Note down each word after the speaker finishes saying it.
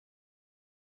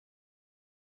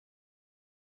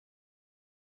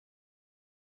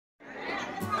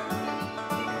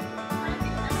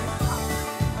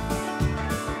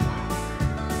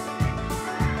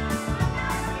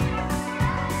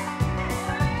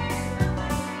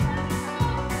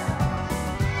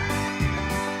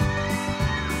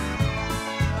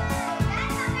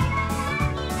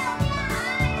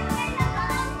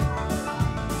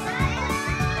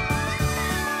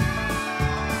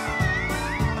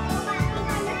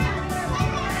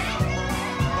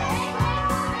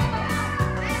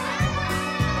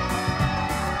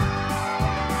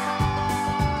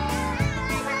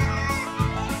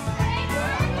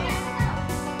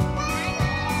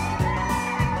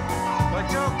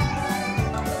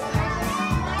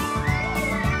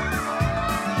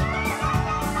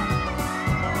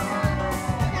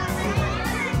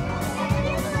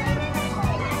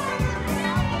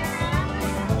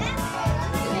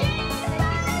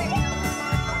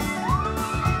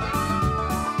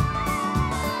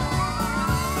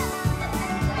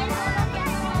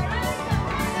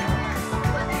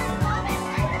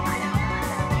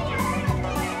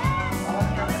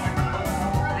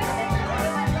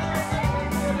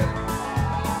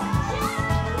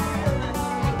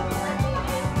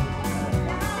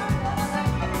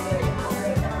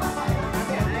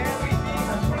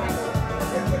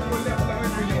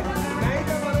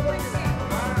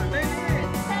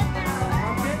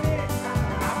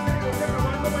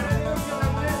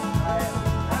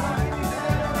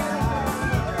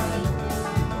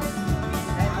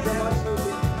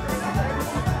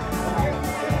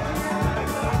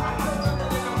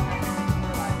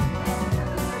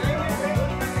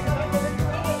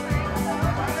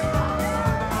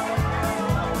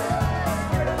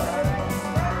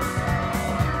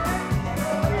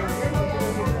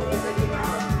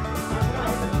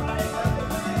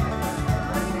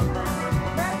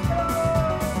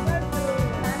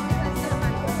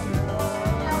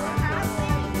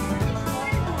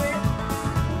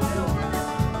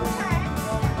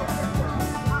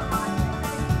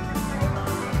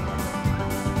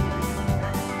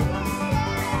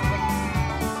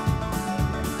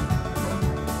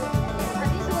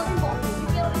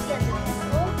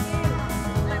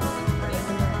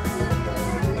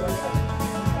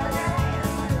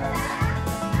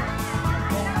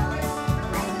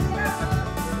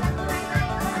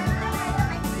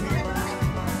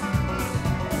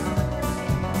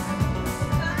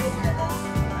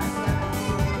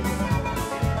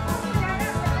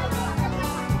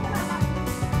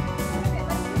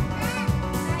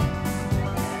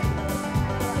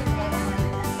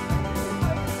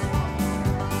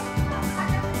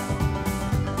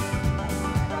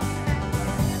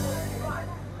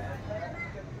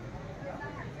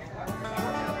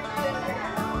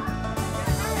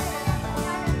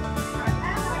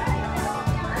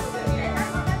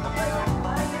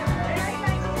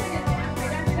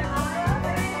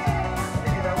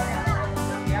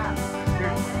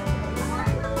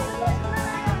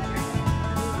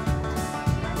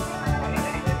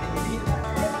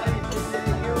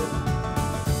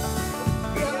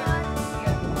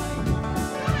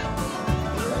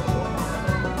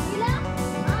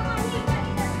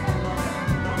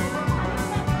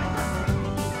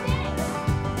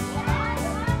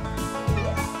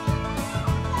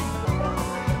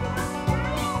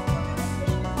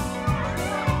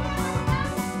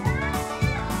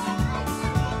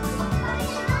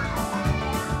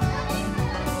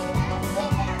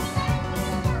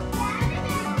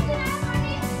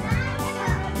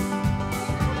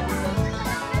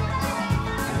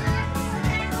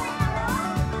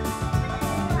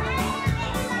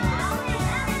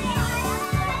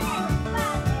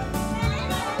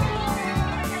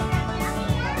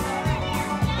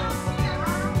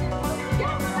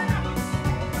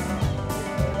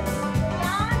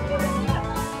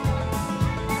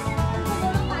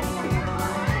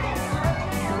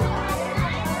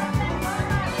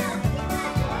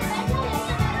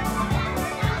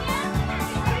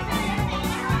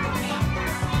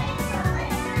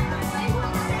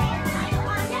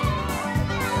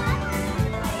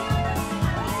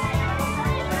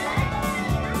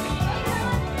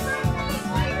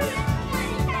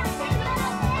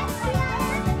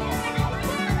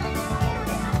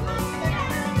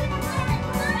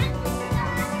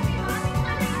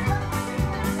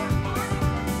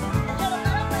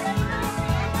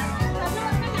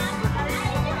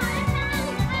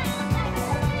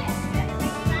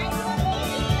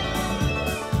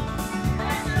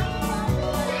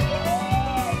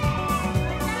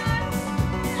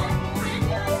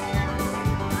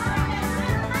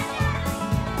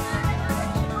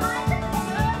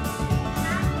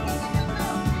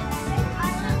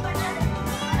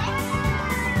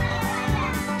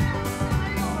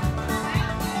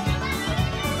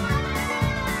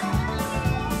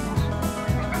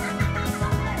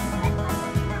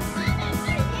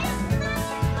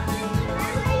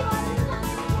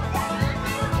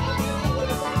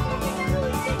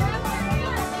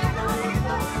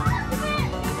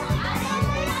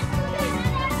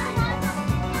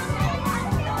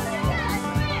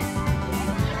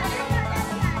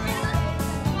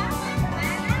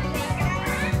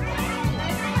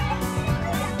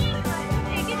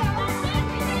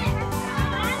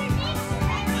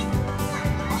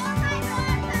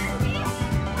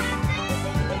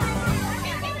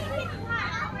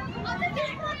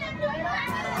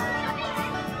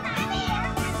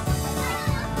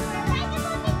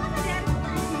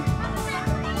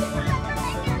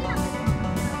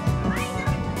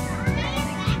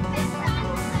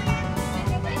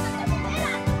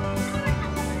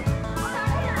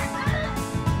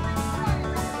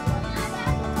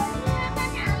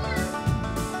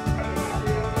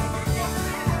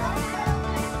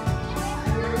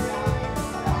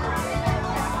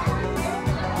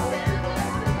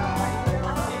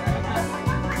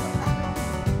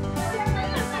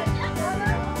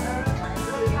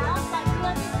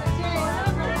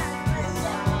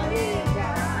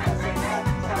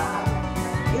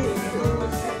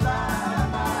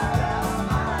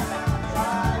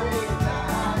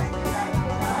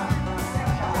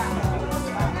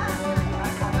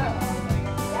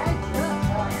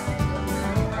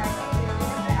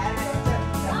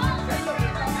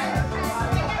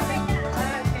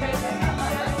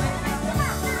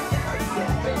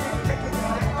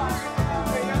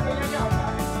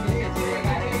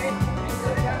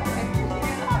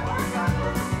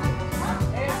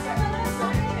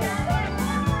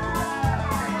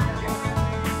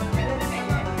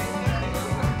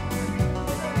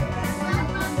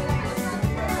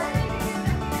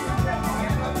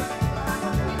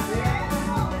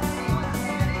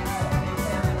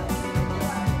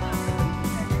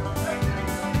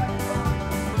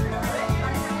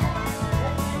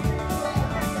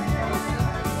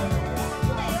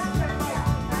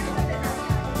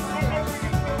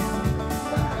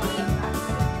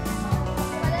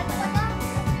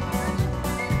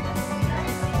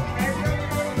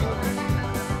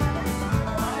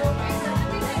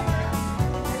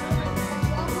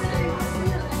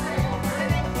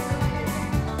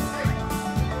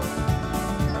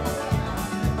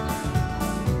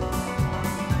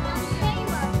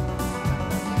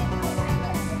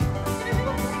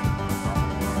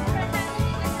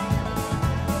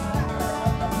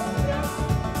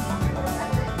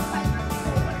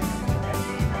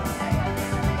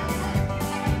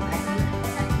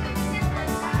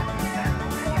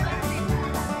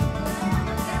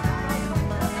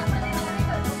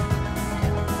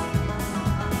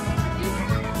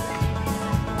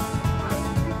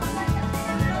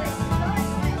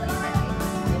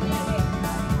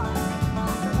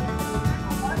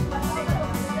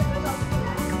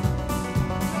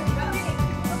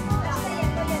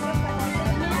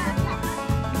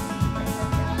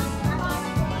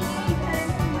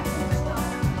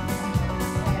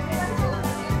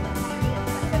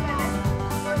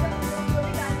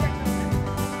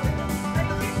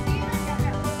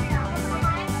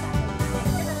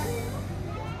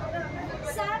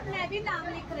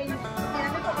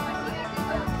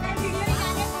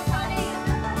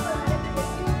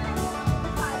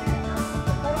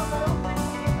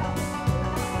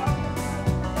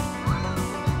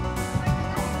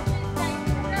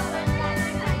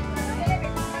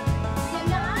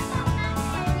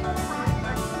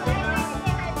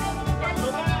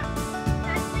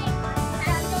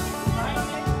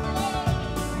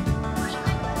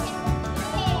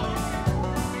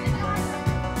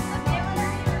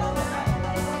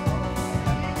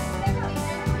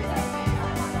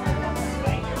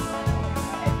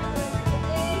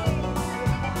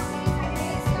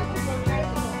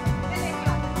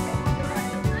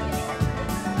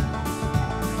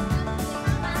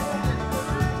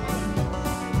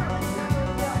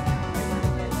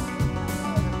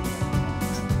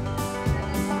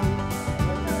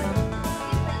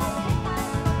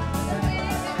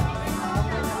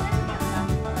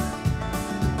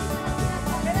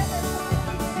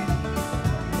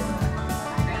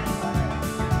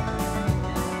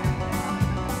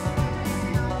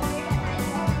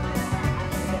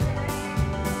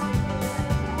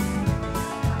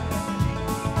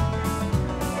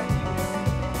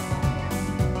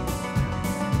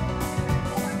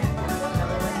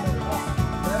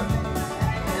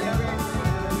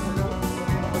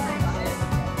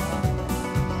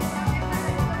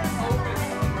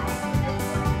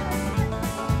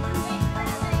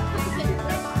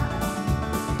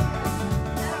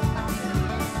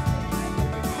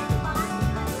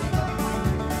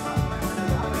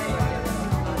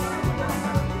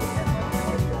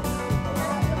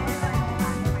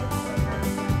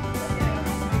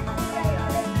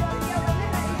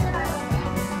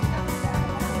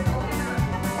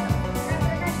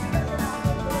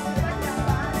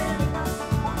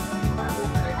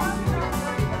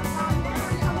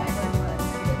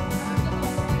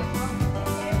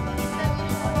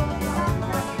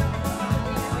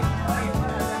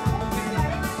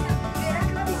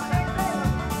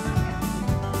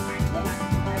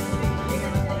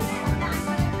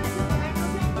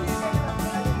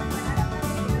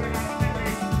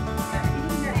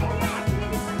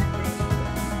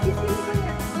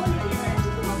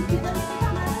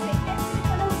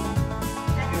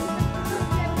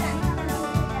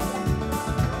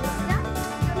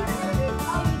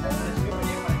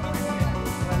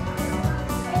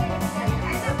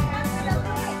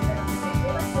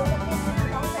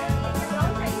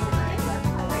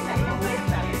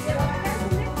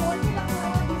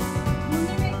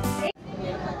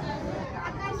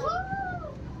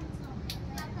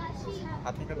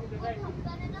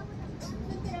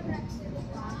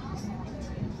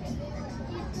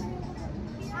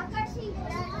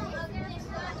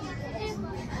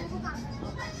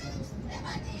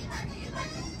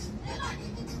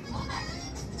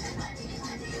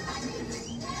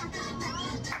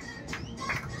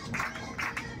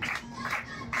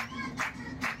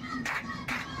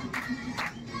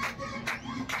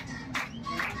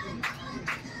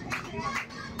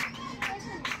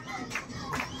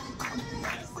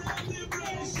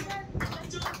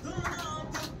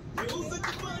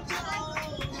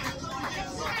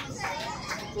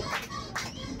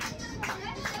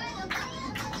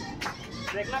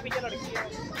देखना पीछे लड़की है,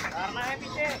 मारना है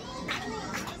पीछे।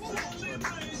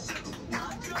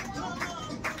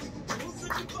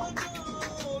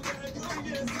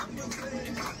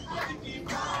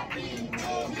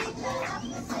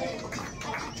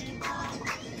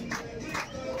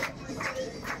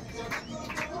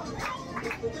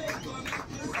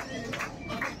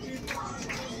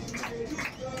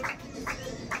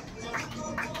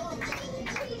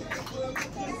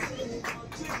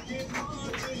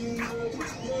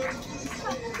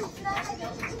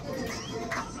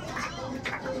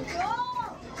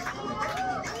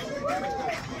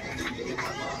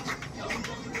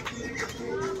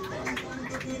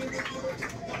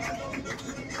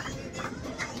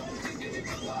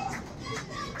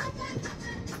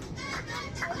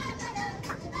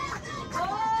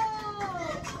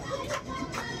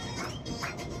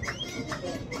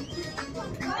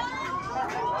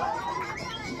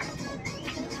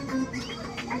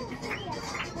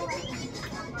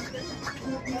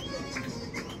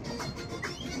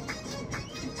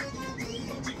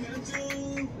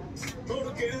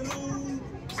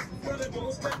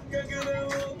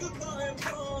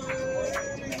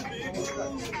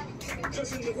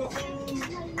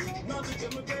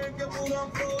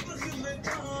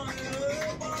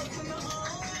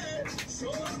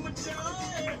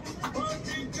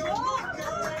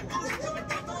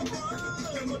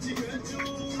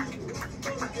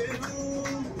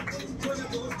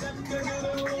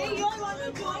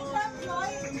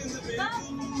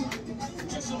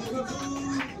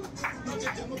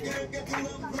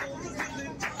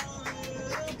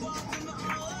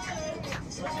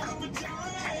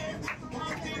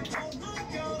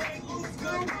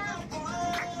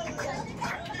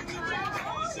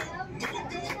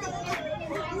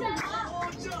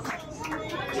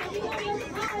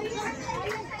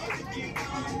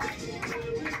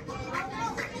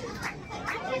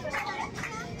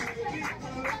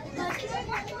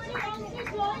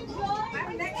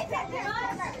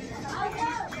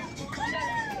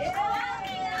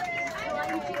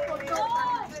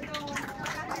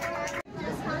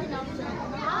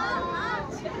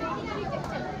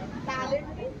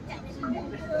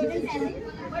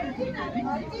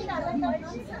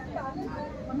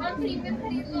 प्रीमियम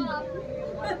खरीद लो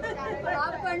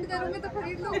आप फंड करोगे तो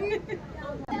खरीद लोगी।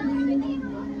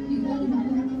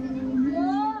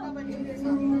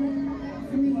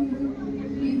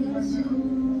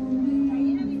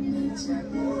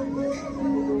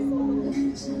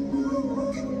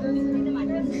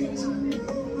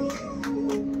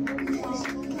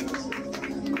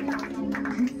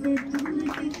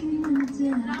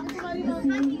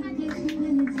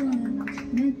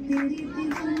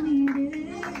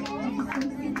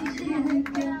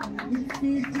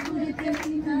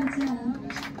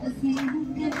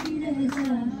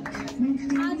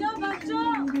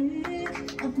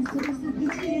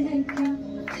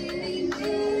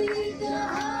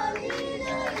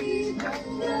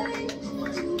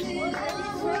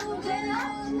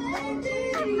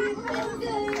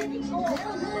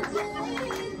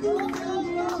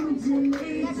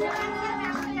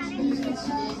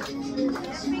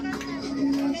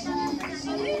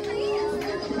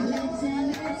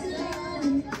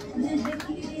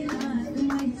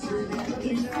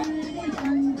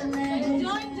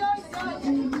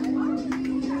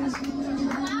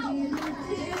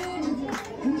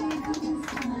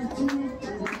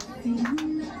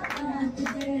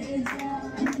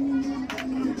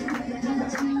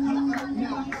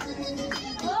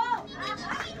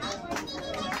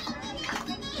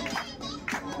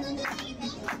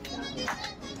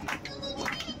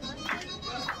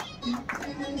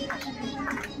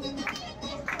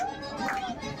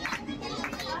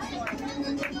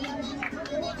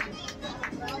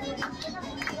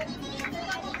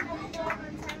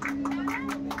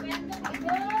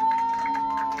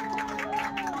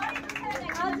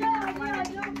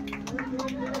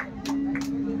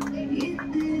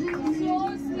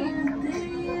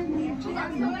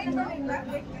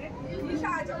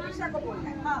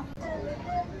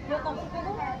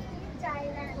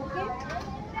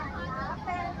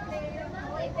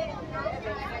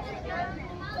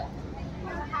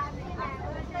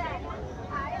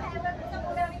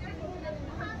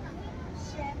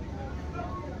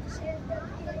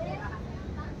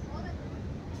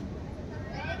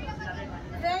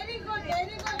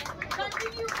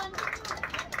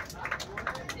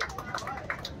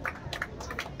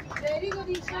 Very good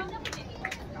Isha.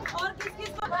 और किस किस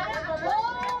को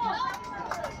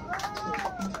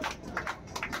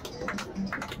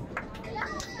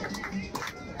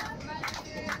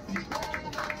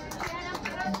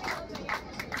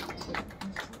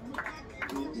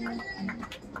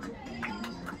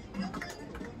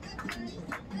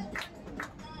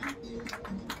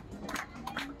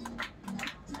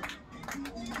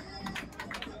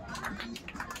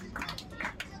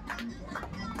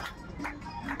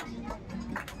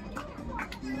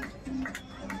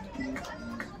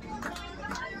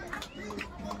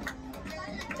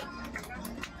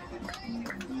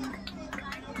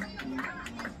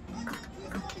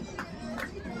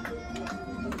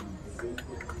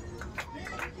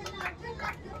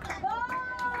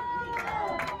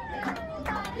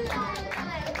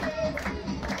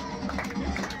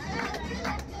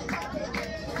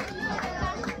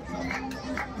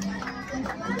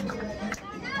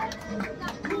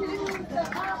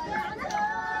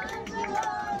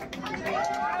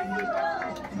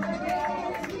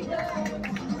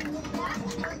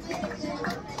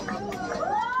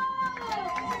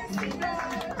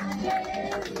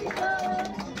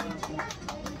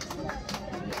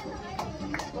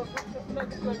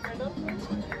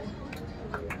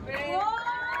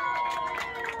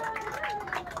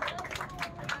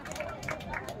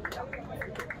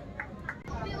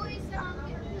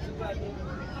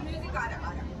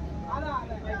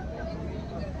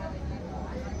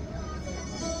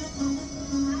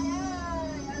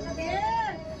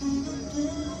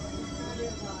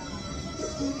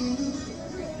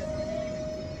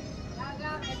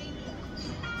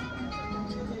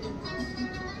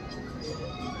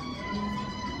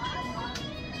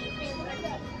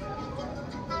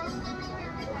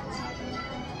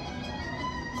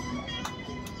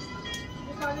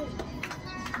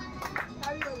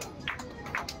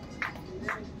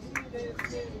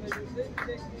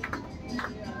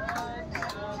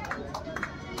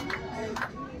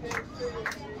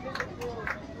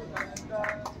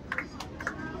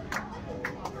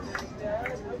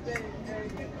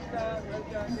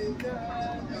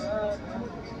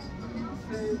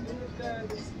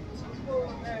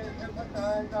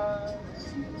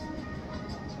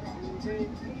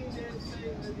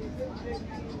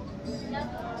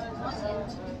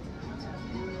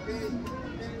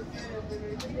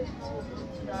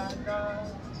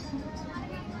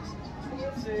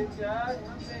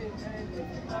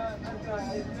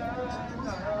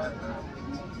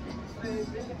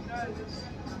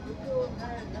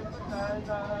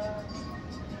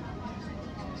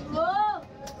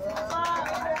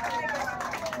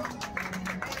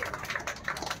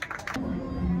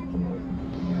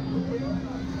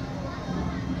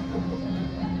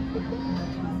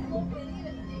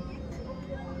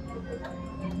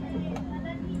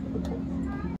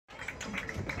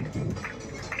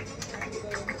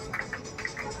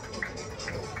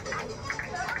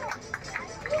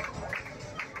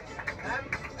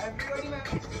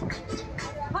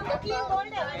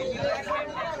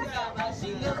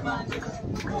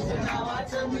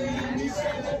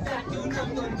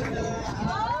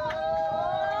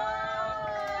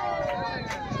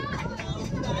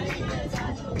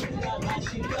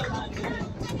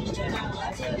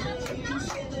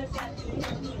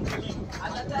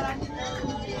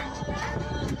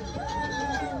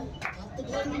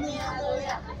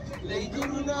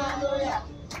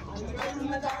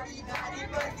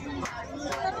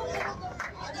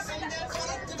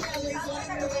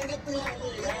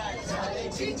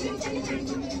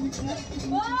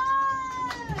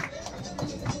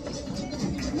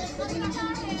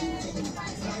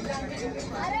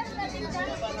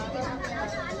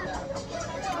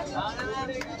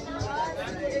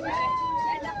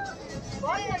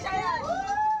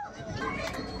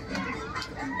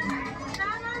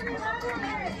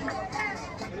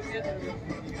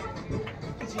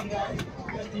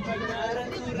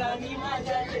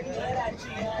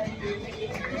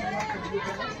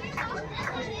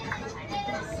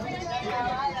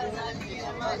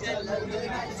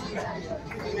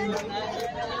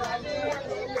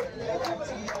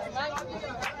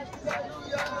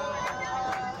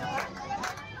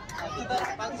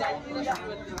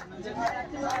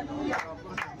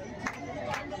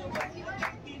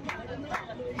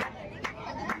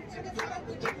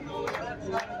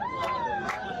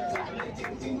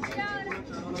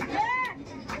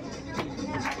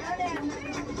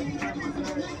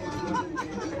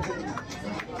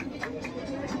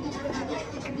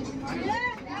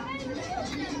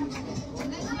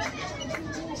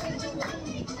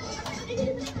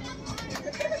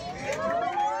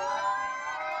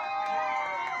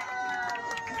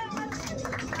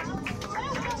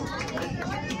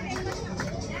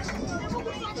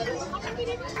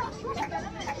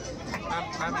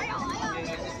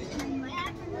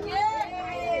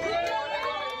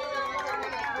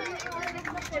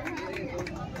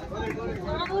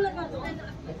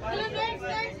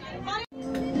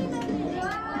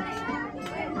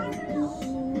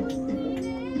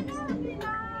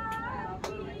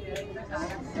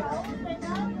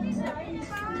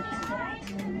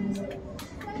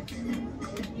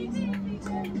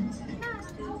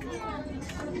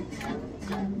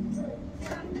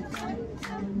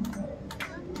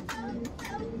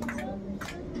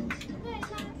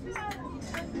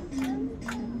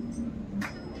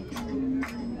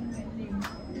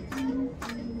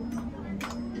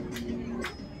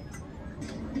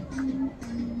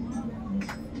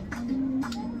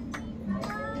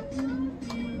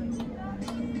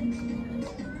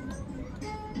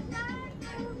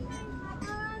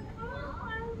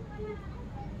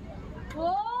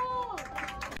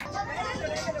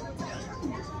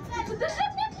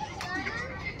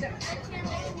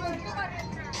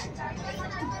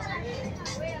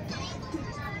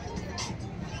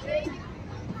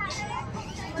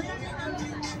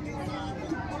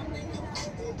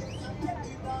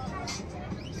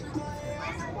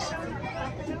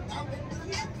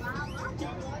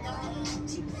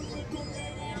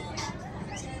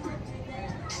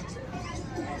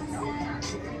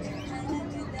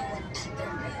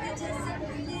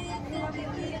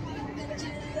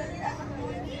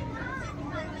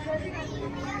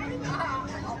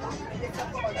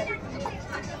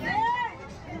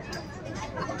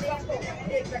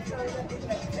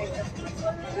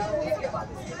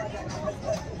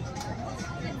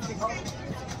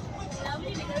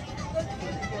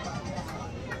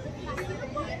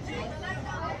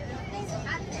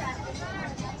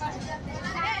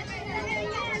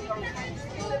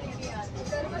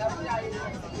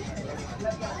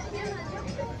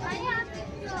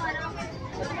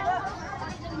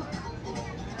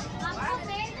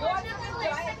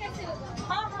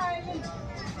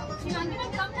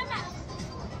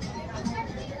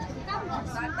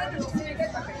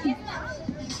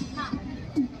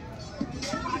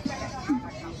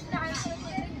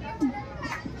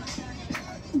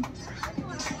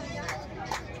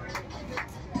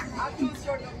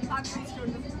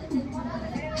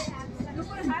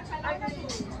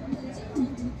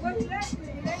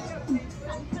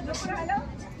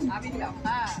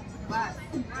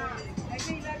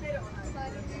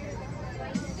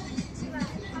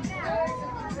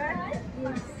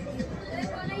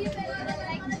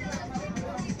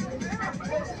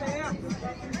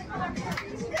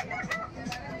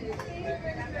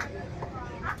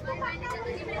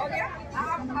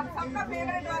सबका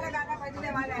फेवरेट वाला गाना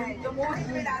बजने वाला है जो मोहित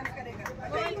में डांस करेगा।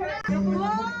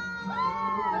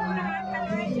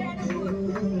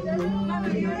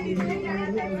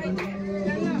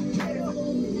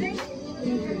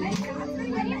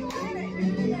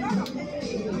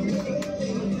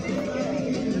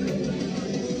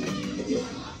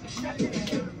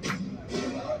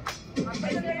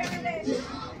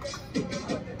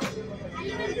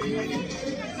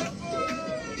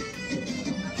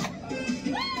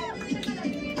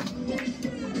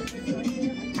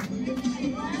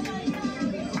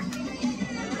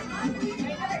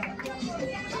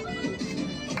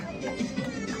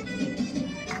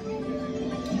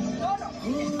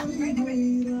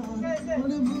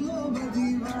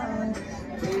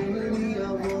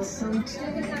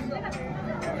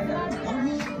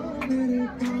 मेरे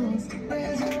पास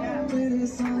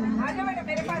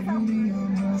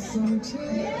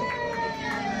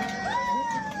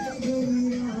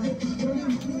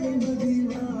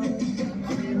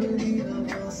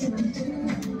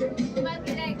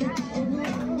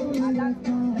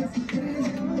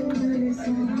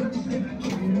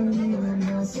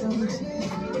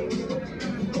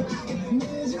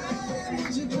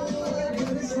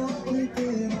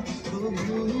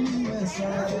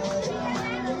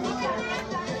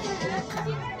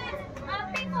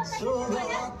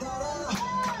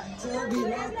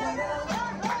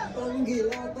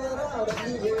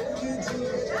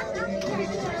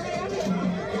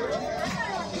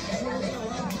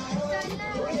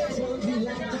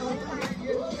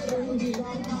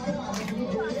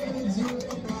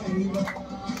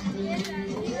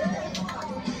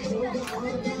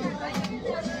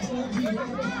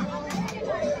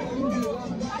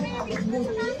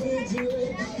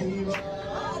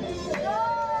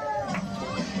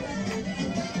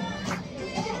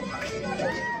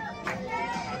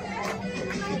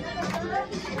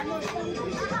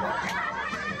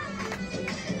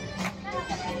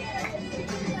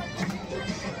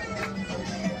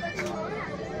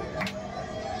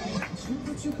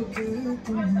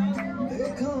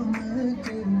देखो मैं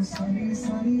तेरी सारी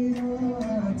सारी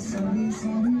रात सारी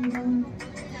सारी रात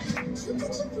छुप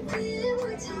छुप के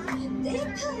मुझे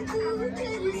देखा तू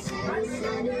तेरी सारी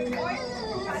सारी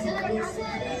रात सारी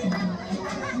सारी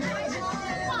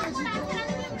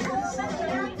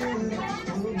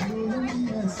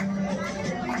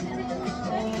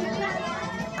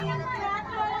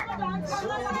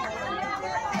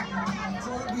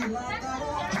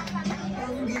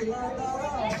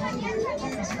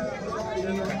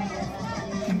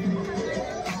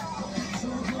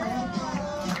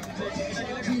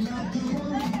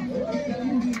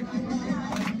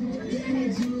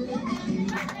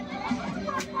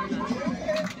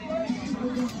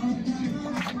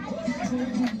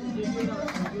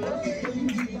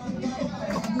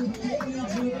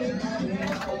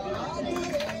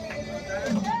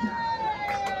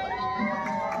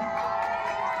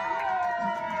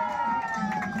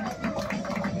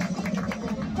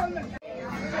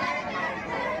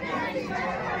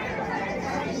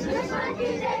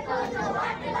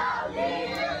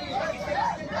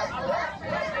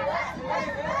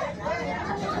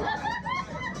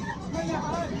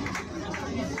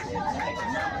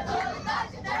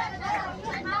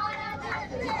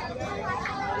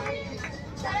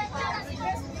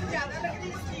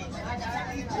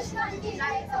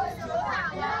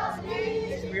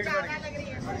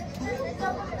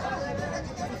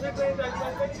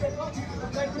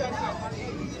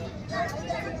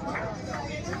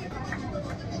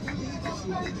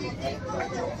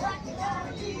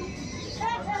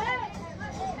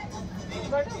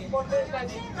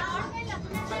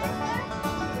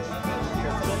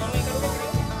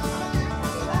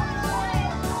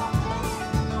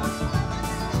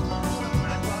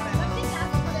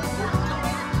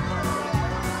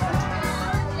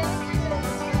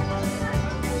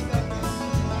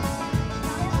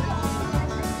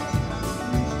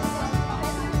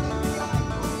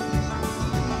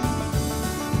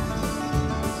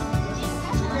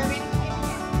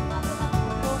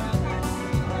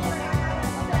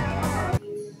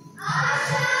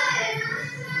आशा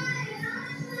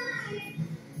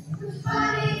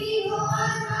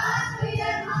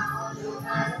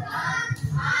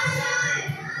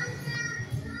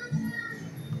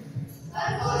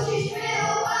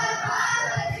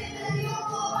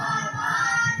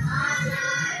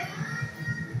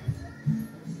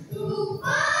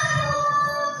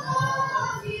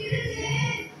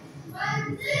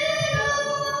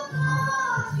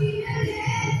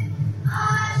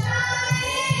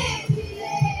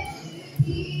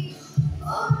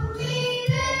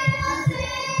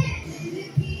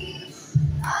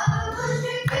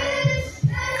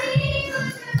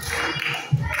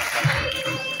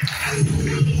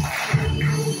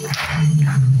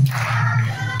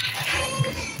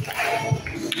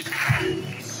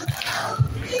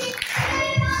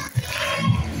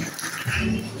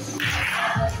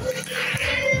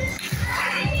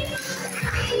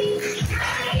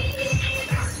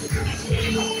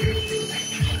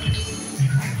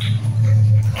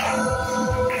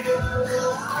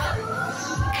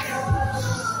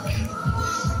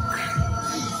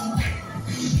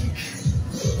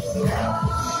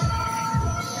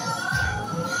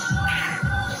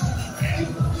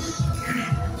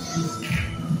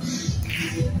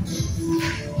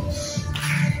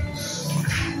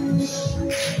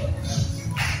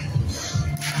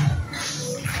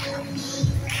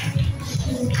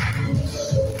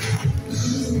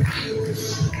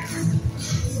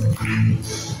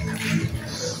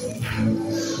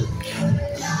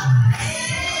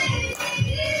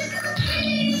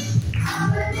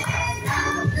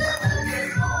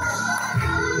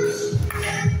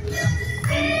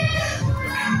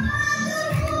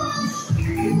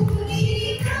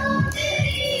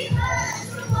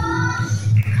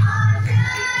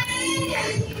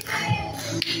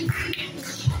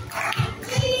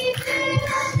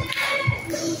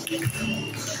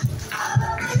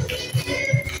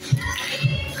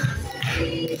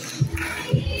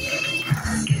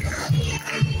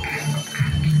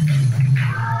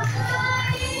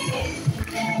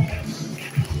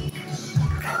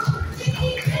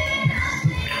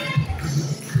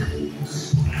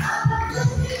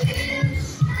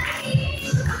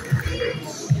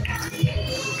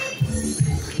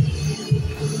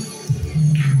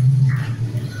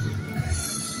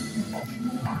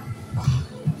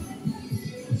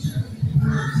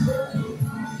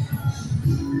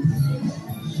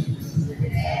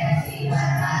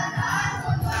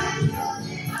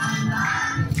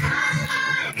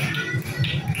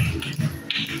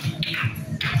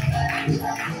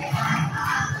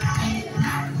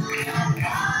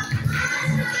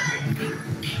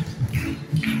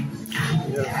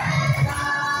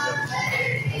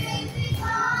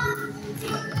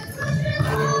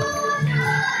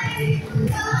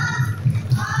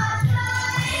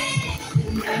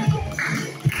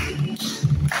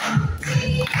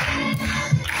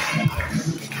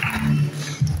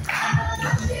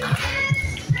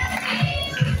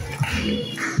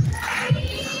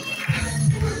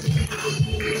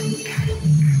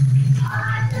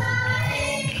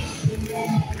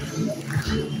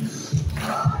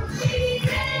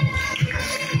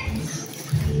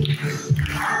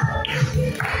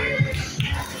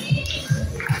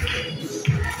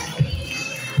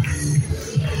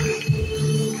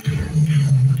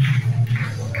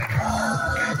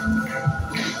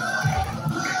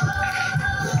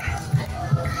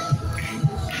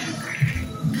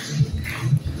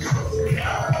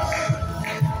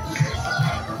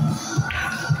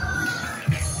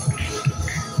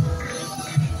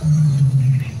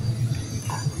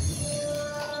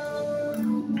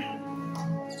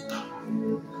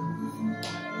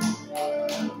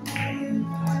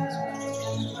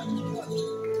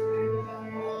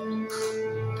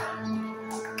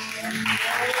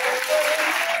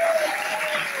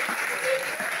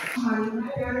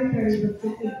प्यारे प्यारे बच्चे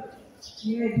थे।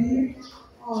 मेरे दिल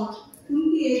और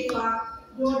उनकी एक बार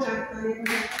दो जानकारी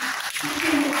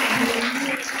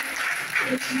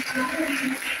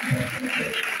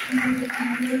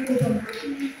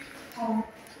और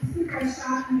इसके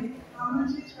पश्चात में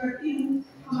आमंत्रित करती हूँ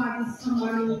हमारी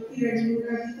सम्मानित किरण जी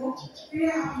को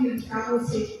वे अपने विचारों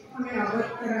से हमें अवगत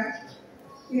कराए।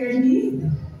 किरण जी।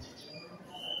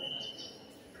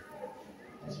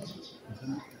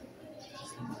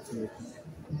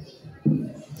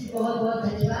 बहुत बहुत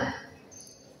धन्यवाद।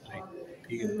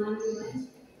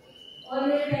 और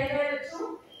मेरे प्यारे बच्चों,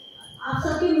 आप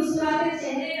सबके मुस्कुराते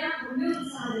चेहरे ना हमें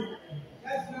उत्साह देता है।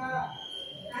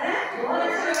 बहुत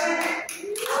अच्छा लग रहा है।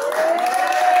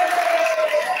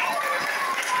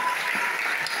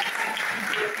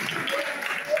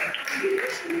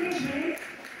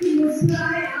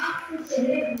 मुस्कुराए आपके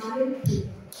चेहरे हमारे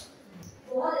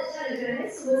बहुत अच्छा लग रहा है।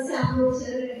 सुबह से आप लोग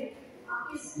चल रहे हैं।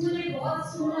 आपके स्कूल ने बहुत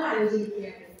सुंदर आयोजन किया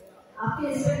है। आपके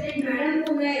रिस्पेक्टेड मैडम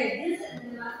को मैं दिल से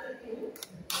धन्यवाद करती हूँ।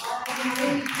 और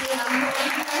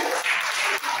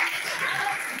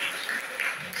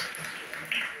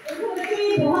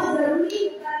बहुत जरूरी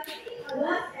होता है कि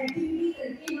अलग एक्टिविटी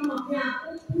करके हम अपने आप को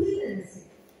पूरी तरह से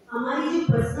हमारी जो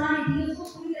पर्सनालिटी है उसको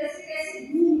पूरी तरह से कैसे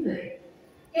ग्रूम करें,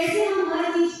 कैसे हम हर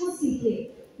चीज को सीखें।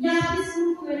 या आपके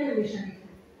स्कूल को मैंने हमेशा देखा है,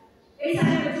 कई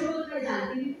सारे बच्चों को मैं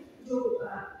जानती हूँ जो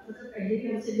मतलब पहले भी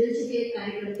हमसे मिल चुके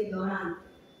कार्यक्रम के दौरान,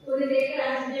 तो उन्हें देखकर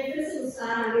आज मुझे फिर से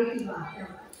मुस्कान आ गई की बात है।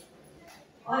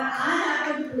 और आज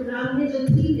आपका जो प्रोग्राम है, जो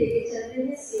थीम लेके चल रहे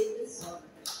हैं, सेव द सॉइल,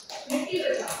 मिट्टी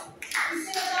बचाओ,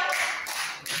 इससे बचाओ,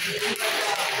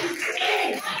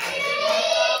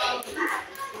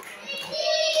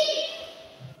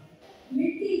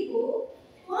 मिट्टी को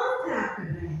कौन खराब कर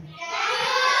रहा है?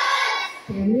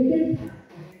 केमिकल।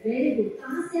 Very good.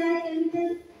 कहाँ से आए केमिकल?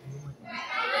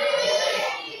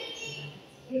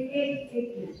 एक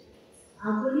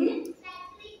आप बोलिए।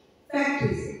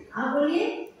 फैक्ट्री से। आप बोलिए।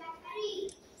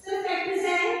 सिर्फ फैक्ट्री से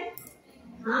आए?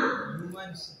 हाँ,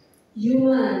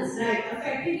 ह्यूमंस, राइट।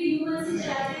 फैक्ट्री भी ह्यूमंस से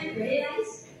चलाते हैं। Very nice.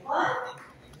 और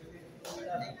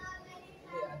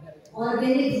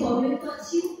ऑर्गेनिक फार्मिंग तो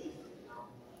अच्छी होती है।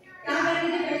 क्या करते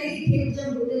थे पहले के खेत जब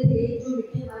होते थे, जो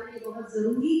मिट्टी हमारे लिए बहुत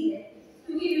जरूरी है,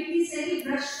 क्योंकि मिट्टी से ही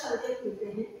वृक्ष फलते फूलते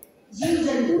हैं, जीव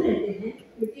जंतु रहते हैं,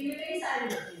 मिट्टी में कई सारे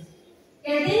रहते हैं।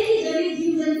 कहते हैं कि जब ये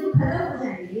जीव जंतु खत्म हो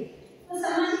जाएंगे तो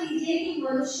समझ लीजिए कि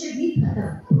मनुष्य भी खत्म।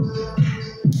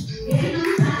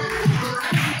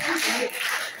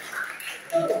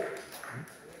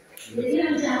 लेकिन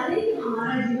हम चाहते हैं कि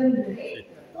हमारा जीवन रहे,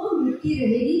 तो मिट्टी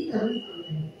रहेगी तभी हम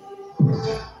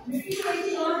रहेंगे। मिट्टी को एक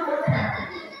चीज और बहुत अच्छा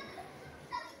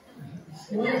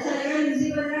लग रहा है,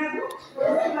 म्यूजिक बज रहा है आपको, तो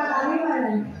उसके बाद आने वाला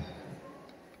है।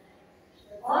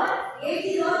 और एक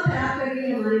चीज और खराब कर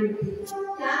गई हमारी मिट्टी,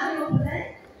 क्या है वो पता है?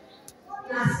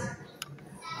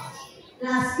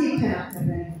 प्लास्टिक खराब कर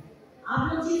रहा है। आप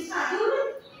लोग चिप्स खाते हो ना?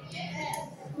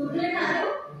 कुरकुरे खाते हो?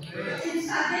 चिप्स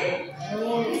खाते हैं?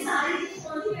 ये सारी चीज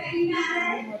कौन सी पैकिंग में आ रहा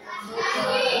है?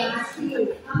 प्लास्टिक।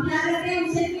 हम क्या करते हैं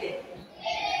उसे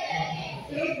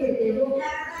फेंक देते हैं। वो क्या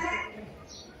करता है?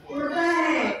 उड़ता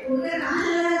है। उड़कर कहाँ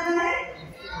चला जाता है?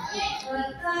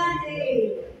 पत्थर से।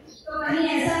 तो कहीं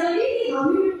ऐसा तो नहीं कि हम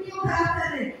ही मिट्टी को खराब कर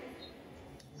रहे हैं?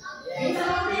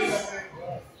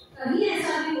 कहीं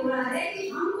ऐसा भी हो रहा है कि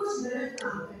हम कुछ गलत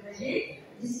काम कर रहे हैं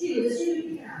जिसकी वजह से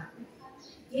मिट्टी खराब है।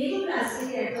 ये जो प्लास्टिक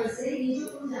रैपर्स है, ये जो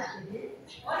उड़ जाते हैं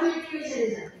और मिट्टी में चले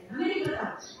जाते हैं, हमें नहीं पता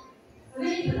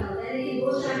होता है, लेकिन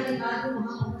 2-4 दिन बाद वो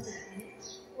वहाँ पहुँच जाते हैं,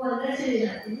 वो अंदर चले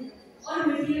जाते हैं और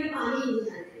मिट्टी में पानी मिल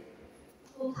जाते हैं,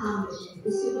 वो थाम लेते हैं,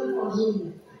 उसके ऊपर पौधे नहीं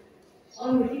लगते और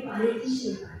मिट्टी पानी खींच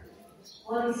नहीं पाती।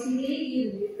 और इसीलिए ये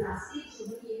प्लास्टिक ये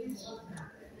भी बहुत खराब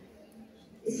है।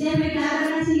 इसलिए हमें क्या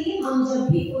करना चाहिए? हम जब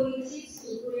भी कोई चिप्स,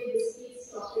 कुरकुरे, बिस्किट्स,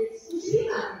 चॉकलेट्स कुछ भी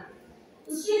खाते हैं,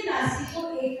 उसके प्लास्टिक को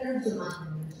एक तरफ जमा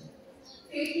करना चाहिए,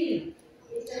 फेंकिए,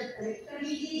 एक तरफ कलेक्ट कर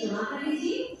लीजिए, जमा कर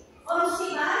लीजिए। और उसके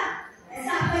बाद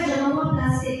ऐसा आपका जमा हुआ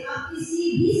प्लास्टिक आप किसी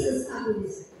भी संस्था को दे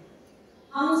सकते हैं।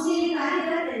 हम उसके लिए कार्य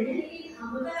कर रहे हैं, लेकिन हम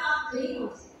तक आप नहीं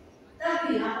पहुंचे, तब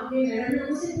भी आप अपने मैडम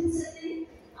लोगों से पूछ सकते हैं,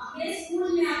 अपने स्कूल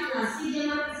में आप प्लास्टिक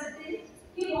जमा कर सकते हैं,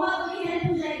 कि बहुत बड़ी हेल्प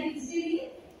हो जाएगी। किसके लिए?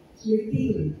 मिट्टी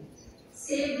के लिए।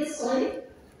 Save the soil.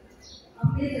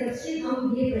 अपने तरफ से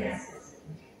हम ये प्रयास कर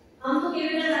सकते हैं। हम तो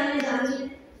केमिकल डालने जानते हैं,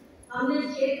 हमने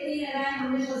खेत नहीं लगाया,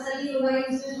 हमने फसल नहीं उगाई,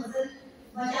 उसमें फसल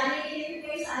बचाने के लिए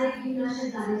कई सारे कीटनाशक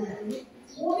डाले जाते हैं,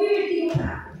 वो भी मिट्टी को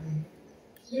खराब करते हैं।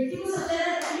 मिट्टी को सबसे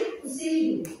ज्यादा तकलीफ उससे ही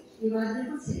हुई, ये बात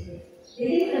बिल्कुल सही है।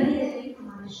 लेकिन कहीं ना कहीं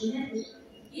हमारे शहर में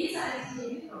ये सारी चीजें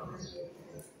भी प्रॉब्लम देती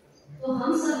हैं। तो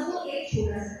हम सबको एक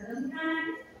छोटा सा कदम उठाना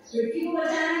है, मिट्टी को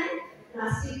बचाना है,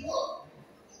 प्लास्टिक को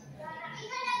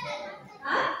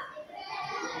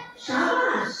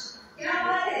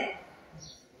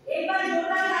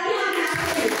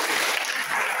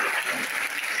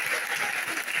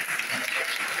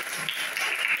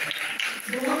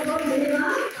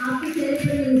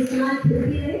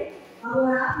मिलती रहे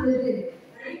और आप मिलते रहे।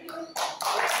 Thank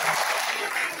you.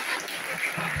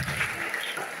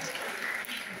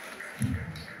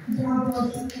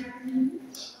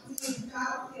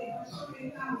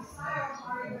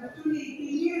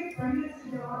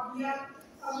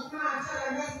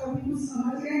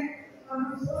 समझ रहे हैं और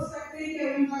हम सोच सकते हैं कि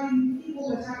अभी हमारी नीति को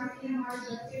बचाने के लिए हमारे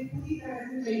बच्चे पूरी तरह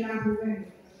से तैयार हो गए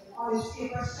हैं। और इसके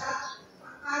पश्चात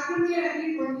कार्यक्रम में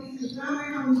अगली छोटी सूचना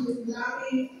में हम उनको बुला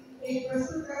के एक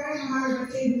प्रस्तुत कर रहे हैं हमारे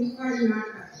बच्चे नुक्कड़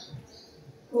नाटक।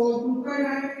 तो नुक्कड़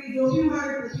नाटक के जो भी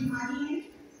हमारे प्रतिभागी हैं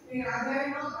वे आ जाए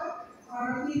वहाँ पर और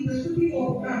अपनी प्रस्तुति को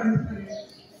प्रारंभ करें।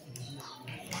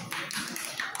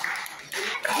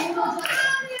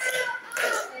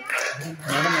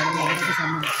 मैडम के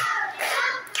सामने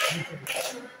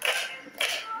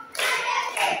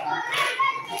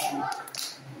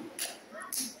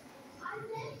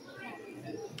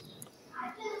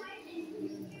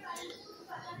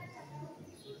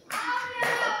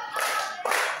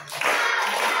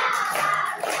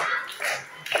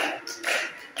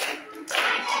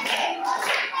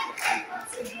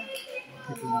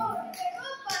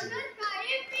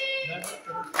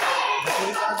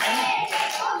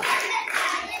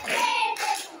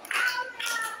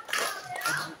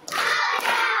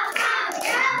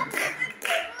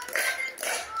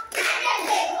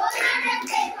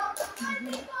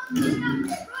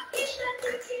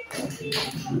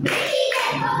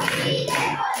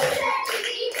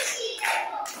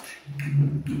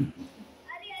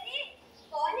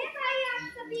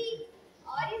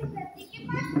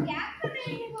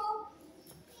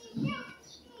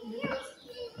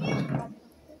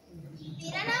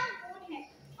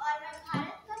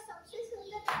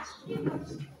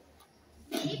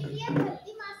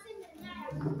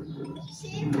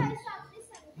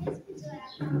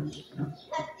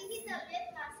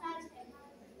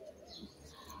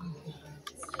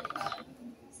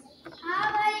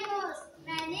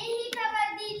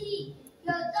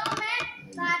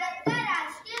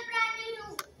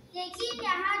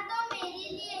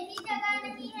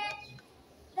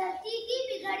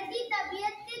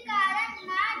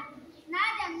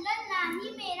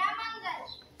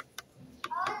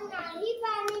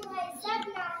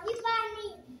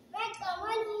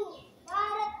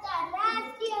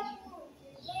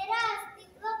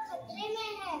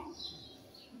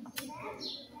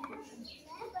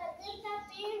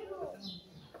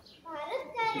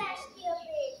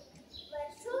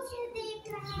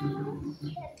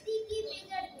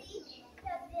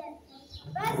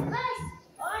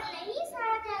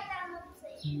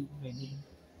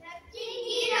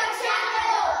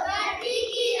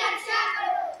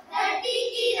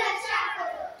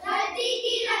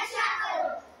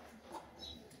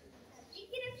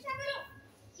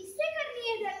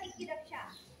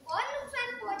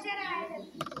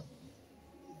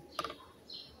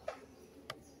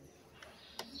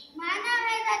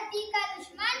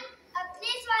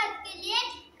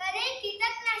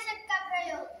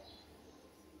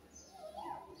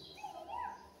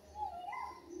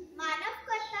मानव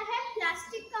का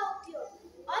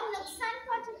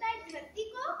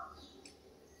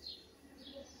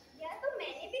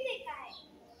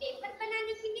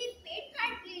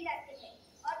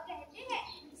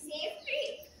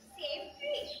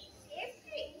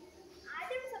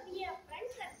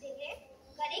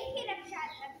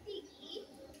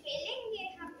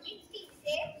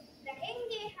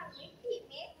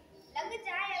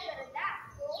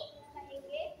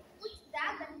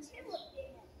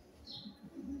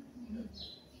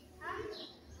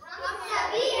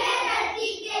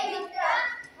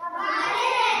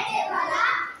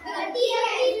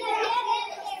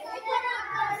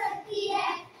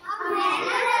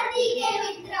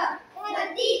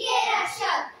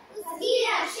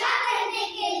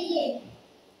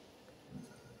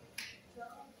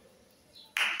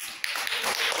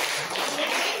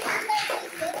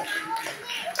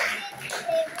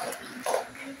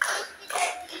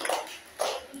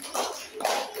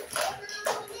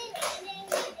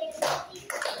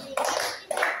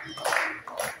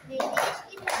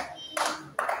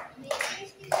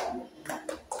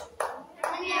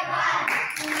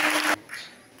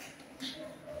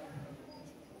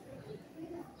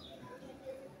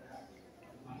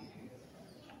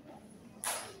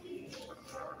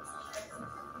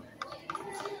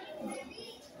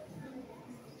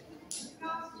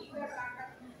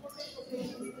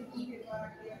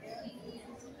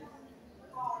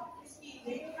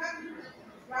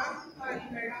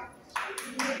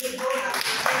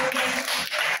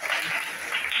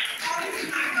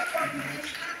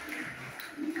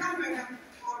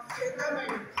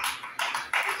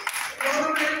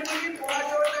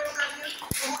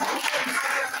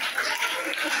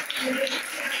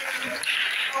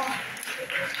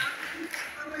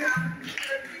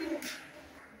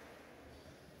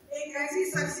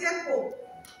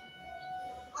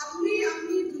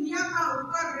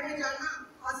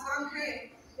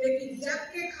लेकिन जग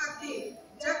के खातिर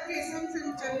जग के संग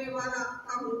संग चलने वाला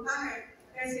काम होता है।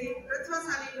 ऐसे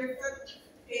प्रतिभाशाली व्यक्तित्व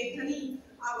के धनी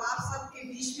अब आप सबके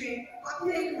बीच में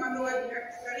अपने एक मनोबल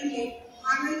व्यक्त करेंगे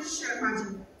आनंद शर्मा जी।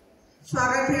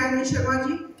 स्वागत है आनंद शर्मा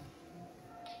जी।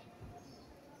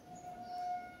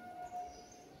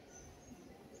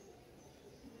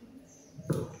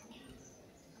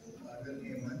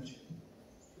 आदरणीय मंच,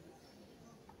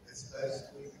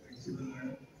 स्कूल की प्रिंसिपल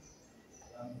मैडम,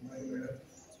 रामकुमारी मैडम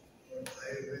और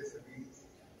आए हुए सभी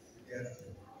विद्यार्थी,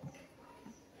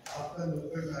 आपका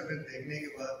नुक्कड़ नाटक देखने के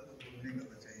बाद तो बोलने का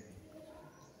बचा ही नहीं।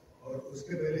 और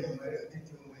उसके पहले हमारे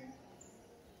अतिथियों में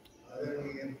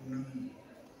आदरणीय पूनम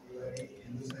तिवारी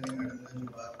हिंदुस्तानी मैडम ने जो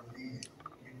बात बोली है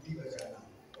मिट्टी बचाना,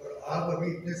 और आप अभी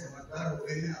इतने समझदार हो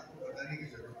गए हैं, आपको बताने की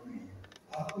जरूरत नहीं है।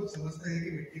 आप कुछ समझते हैं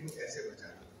कि मिट्टी को कैसे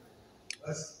बचाना।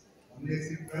 बस हमने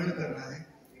सिर्फ प्रण करना है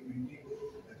कि मिट्टी को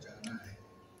बचाना है,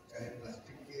 चाहे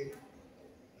प्लास्टिक के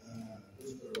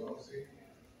दुष्प्रभाव से,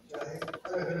 चाहे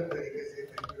अलग अलग तरीके से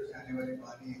फैक्ट्रियों से आने वाले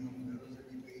पानी, हम घरों से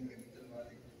भी कई केमिकल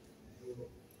वाले जो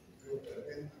उपयोग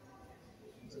करते हैं,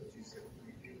 उन सब चीज़ से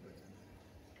मिट्टी को बचाना है।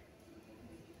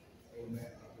 और मैं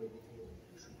आप लोगों को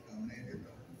शुभकामनाएं देता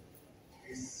हूँ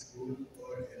इस स्कूल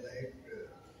और एलाइट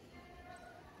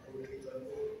रोटरी क्लब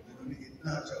को, जिन्होंने इतना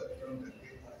अच्छा उपक्रम करके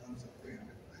आज हम सबको यहाँ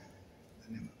पे बुलाया है।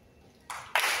 धन्यवाद।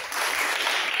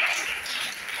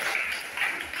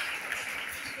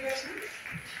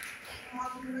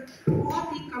 बहुत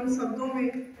ही कम शब्दों में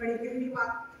बड़ी गहरी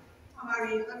बात हमारे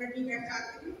अग्रणी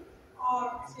व्याख्याता हैं, और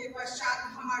इसके पश्चात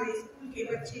हमारे स्कूल के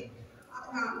बच्चे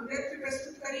अपना नृत्य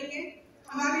प्रस्तुत करेंगे।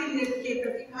 हमारे नृत्य के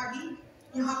प्रतिभागी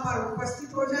यहाँ पर उपस्थित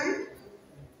हो जाएं।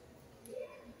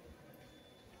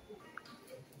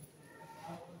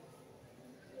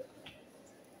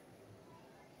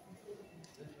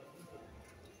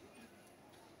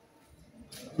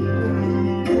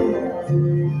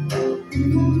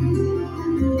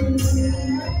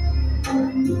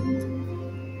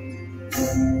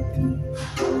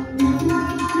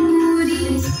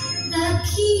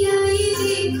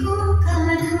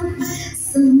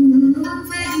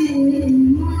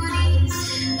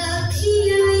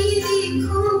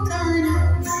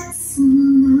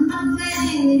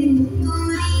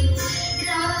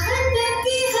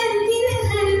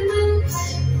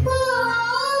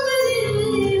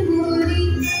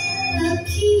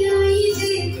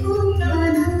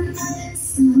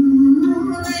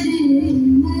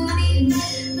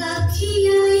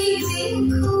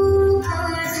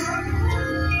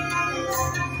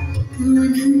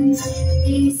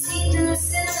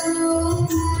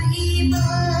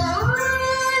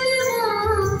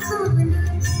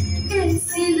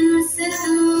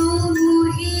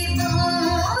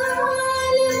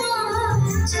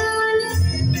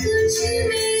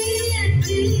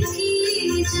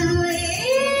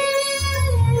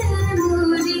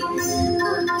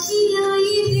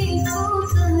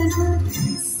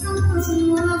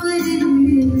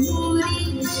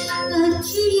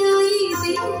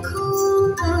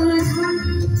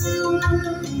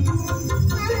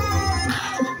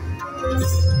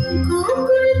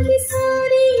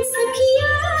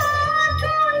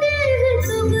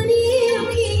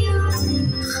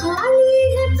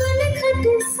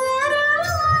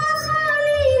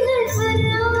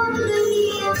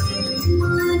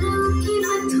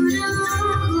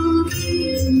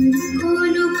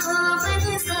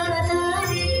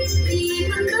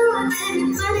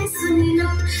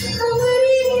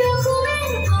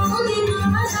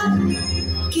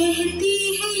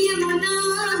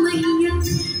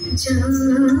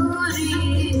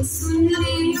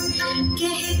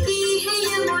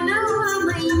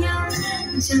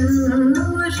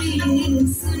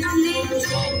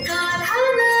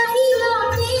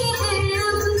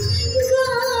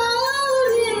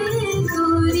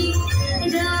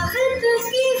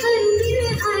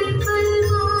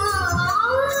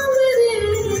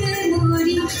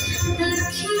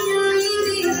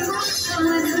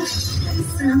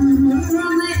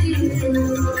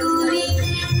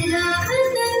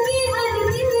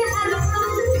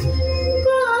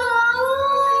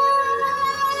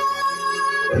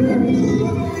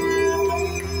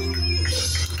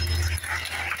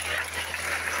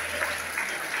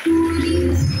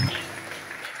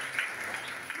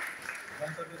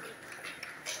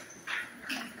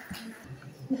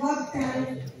 बहुत प्यारे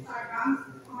डांस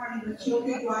हमारे बच्चियों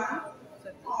के द्वारा,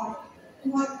 और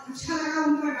बहुत अच्छा लगा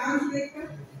उनका डांस देखकर।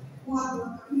 बहुत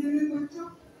बहुत अभिनंदन बच्चों,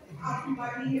 आपकी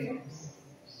बारी है।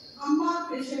 अम्मा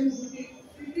पेशेंट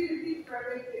बुटीक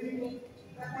प्राइवेट लिमिटेड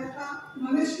तथा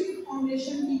मनश्री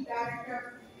फाउंडेशन की डायरेक्टर,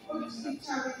 उच्च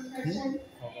शिक्षा विभाग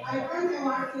आइकन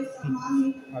अवार्ड अवार्ड से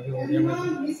सम्मानित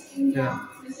मिस इंडिया,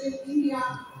 मिसेस इंडिया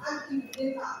की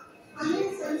विजेता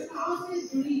अनेक संस्थाओं से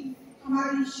जुड़ी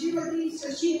हमारी श्रीमती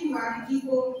शशि तिवारी जी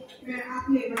को मैं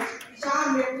अपने विचार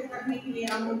व्यक्त करने के लिए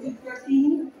आमंत्रित करती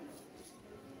हूँ।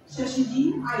 शशि जी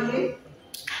आइए।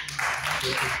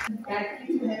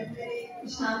 मेरे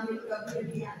शामिल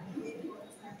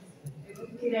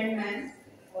किरण मैम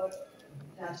और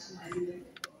राजकुमारी मैम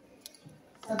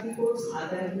सभी को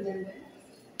सादर अभिनंदन।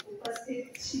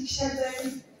 उपस्थित शिक्षक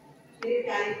मेरे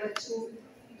प्यारे बच्चों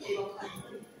एवं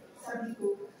सभी को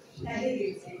पहले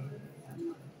दिन से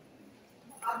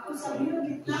आपको सभी लोग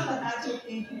इतना बता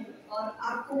चुके हैं और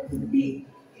आपको खुद भी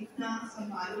इतना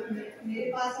संभालो है।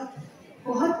 मेरे पास अब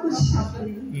बहुत कुछ शब्द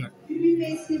नहीं, फिर भी मैं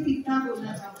इसके इतना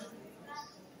बोलना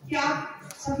चाहूँगी। क्या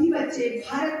सभी बच्चे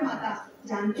भारत माता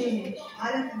जानते हैं?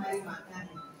 भारत हमारी माता है।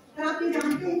 तो आप ये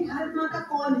जानते हैं भारत माता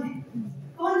कौन है?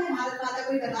 कौन है भारत माता?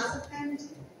 कोई बता सकता है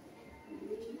मुझे?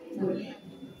 बोलिए।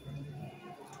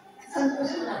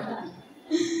 संतोष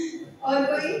और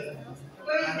कोई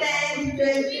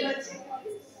 10-12 के बच्चे?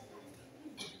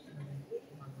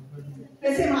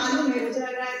 वैसे मालूम है, मुझे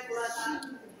लग रहा है थोड़ा सा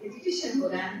एजुकेशन हो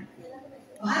रहा है।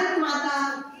 भारत माता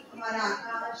हमारा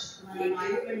आकाश, हमारा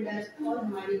वायुमंडल और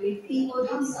हमारी मिट्टी और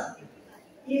हम सब,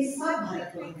 ये सब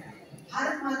भारत माता है।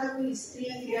 भारत माता कोई स्त्री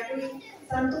या कोई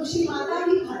संतोषी माता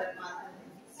भी भारत माता है,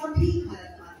 सभी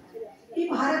भारत माता है। ये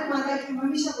भारत माता की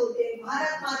हमेशा बोलते हैं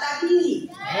भारत माता की।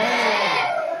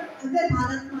 अगर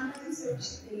भारत माता की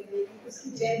सुरक्षित नहीं रहेगी तो उसकी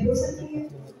जय हो सकती है।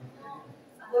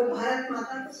 और भारत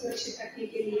माता को सुरक्षित रखने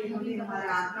के लिए हमें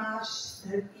हमारा आकाश,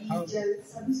 धरती, जल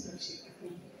सभी सुरक्षित रखने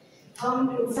हैं।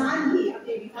 हम इंसान ही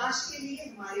अपने विकास के लिए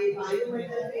हमारे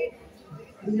वायुमंडल में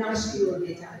विनाश की ओर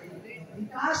ले जा रहे हैं।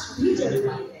 विकास भी जरूरी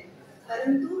है,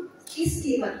 परंतु किस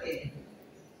कीमत पे?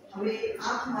 हमें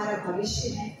आप हमारा भविष्य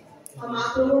है। हम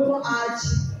आप लोगों को आज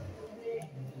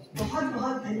बहुत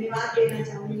बहुत धन्यवाद देना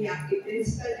चाहूंगी, आपके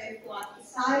प्रिंसिपल मैम को, आपकी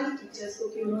सारी टीचर्स को,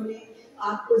 कि उन्होंने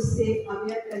आपको इससे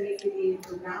अवगत करने के लिए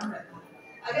प्रोग्राम रखा।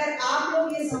 अगर आप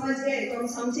लोग ये समझ गए तो हम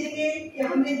समझेंगे कि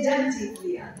हमने जग जीत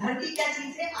लिया। धरती क्या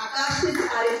चीज है? आकाश में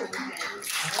सितारे चमक जाएंगे।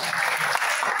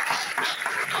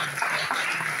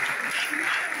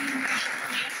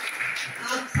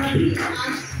 आप सभी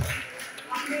आज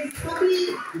अपने सभी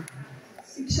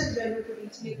शिक्षक जनों के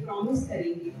बीच में प्रॉमिस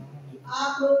करेंगे,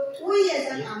 आप लोग कोई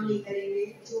ऐसा काम नहीं करेंगे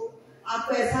जो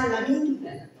आपको ऐसा लगे कि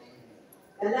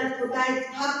गलत होता है।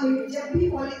 आप जब भी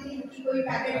पॉलीथीन की कोई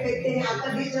पैकेट फेंकते हैं,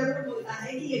 आपका दिल जरूर बोलता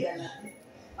है कि ये गलत है,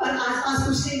 और आसपास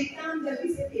कुछ नहीं दिखता, हम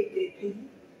जल्दी से फेंक देते हैं।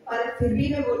 पर फिर भी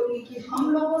मैं बोलूंगी कि हम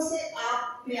लोगों से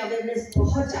आप में अवेयरनेस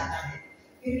बहुत ज्यादा है,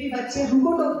 फिर भी बच्चे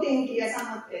हमको टोकते हैं कि ऐसा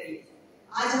मत करिए।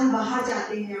 आज हम बाहर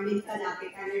जाते हैं, अमेरिका जाते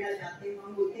हैं, कनाडा जाते हैं,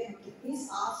 हम बोलते हैं कितनी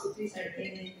साफ सुथरी सड़कें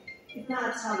हैं, कितना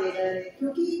अच्छा वेदर है,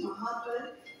 क्योंकि वहाँ पर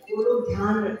वो लोग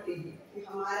ध्यान रखते हैं कि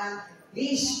हमारा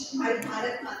देश, हमारी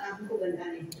भारत माता हमको गंदा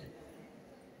नहीं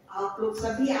करता। आप लोग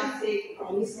सभी आपसे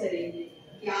प्रॉमिस करेंगे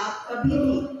कि आप कभी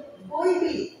भी कोई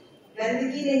भी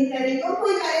गंदगी नहीं करेंगे, और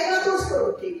कोई करेगा तो उसको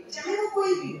रोकेंगे, चाहे वो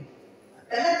कोई भी हो।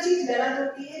 गलत चीज गलत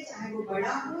होती है, चाहे वो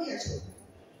बड़ा हो या छोटा।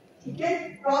 ठीक है?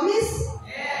 प्रॉमिस?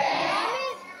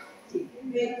 ठीक है,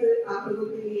 मैं आप लोगों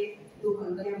के लिए 2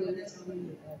 पंक्तियां बोलना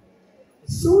चाहूंगी।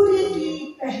 सूर्य की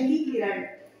पहली किरण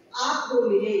आपको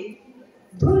मिले,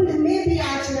 धुंध में भी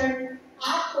आचरण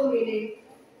आपको मिले,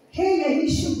 है यही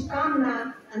शुभकामना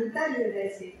अंतर हृदय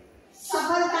से,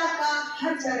 सफलता का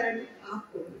हर चरण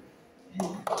आपको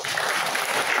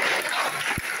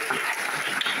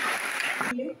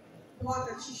मिले। बहुत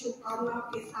अच्छी शुभकामनाओं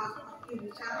के साथ आपके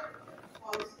विचार,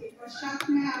 और उसके पश्चात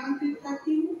मैं आमंत्रित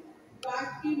करती हूँ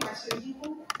की मास्टर जी को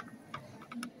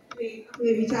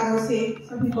अपने विचारों से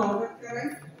सभी को अवगत करें।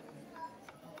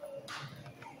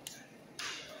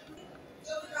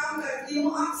 जो काम करती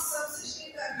हूँ आप सबसे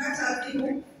शेयर करना चाहती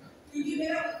हूँ, क्योंकि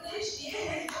मेरा उद्देश्य ये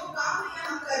है, जो काम मैं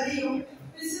यहाँ कर रही हूँ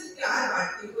मैं सिर्फ प्यार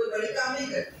बांटती हूँ, कोई बड़ी काम नहीं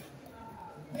करती।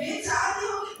 मैं चाहती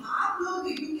हूँ कि आप लोग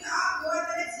भी, क्योंकि आप you are the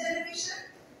next generation,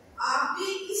 आप भी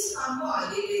इस काम को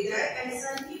आगे ले जाए,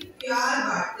 ऐसा ही प्यार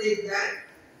बांटते जाए।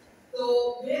 तो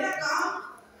मेरा काम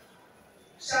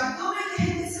शब्दों में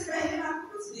कहने से पहले मैं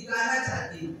आपको कुछ दिखाना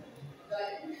चाहती हूँ।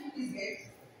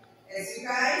 As you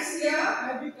guys here,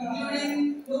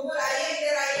 लोगों आइए,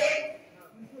 इधर आइए।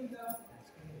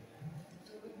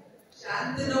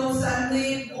 शांतनु,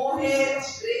 संदीप, मोहित,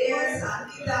 श्रेयस,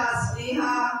 शांतिदा,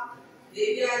 स्नेहा,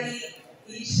 देवयानी,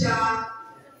 ईशा,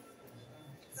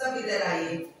 सब इधर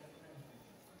आइए।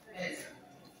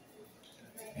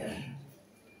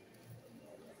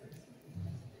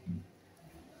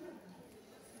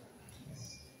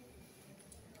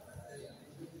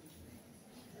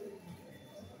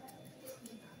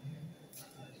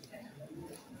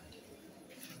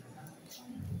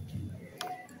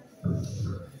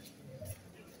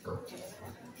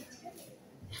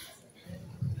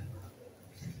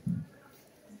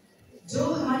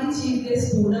 चीफ गेस्ट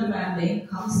पूनम मैम ने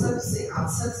हम सब से, आप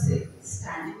सब से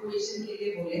स्टैंडिंग ओवेशन के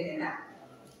लिए बोले थे ना,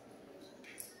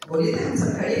 बोले थे, हम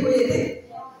सब खड़े हुए थे।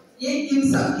 ये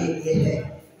इन सब के लिए है,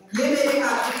 ये मेरे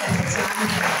काम की पहचान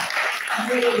है,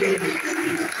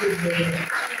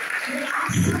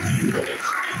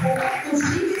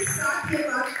 खुशी के साथ ये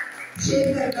बात शेयर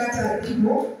करना चाहती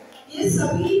हूँ। ये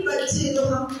सभी बच्चे जो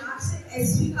हम यहाँ से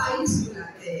एसपी काइंड्स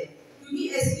बुलाते हैं, क्योंकि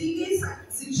एसपी के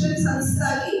शिक्षण संस्था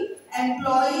की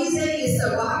एम्प्लॉइज है, ये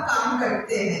सब वहाँ काम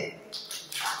करते हैं।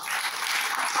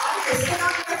 और कैसे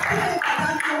काम करते हैं पता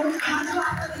नहीं, यहाँ जो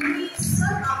आपको ये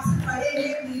सब आपसे बड़े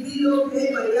हैं, दीदी लोग हैं,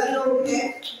 भैया लोग हैं,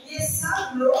 ये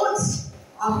सब रोज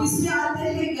ऑफिस में आते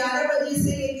हैं 11 बजे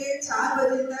से लेके 4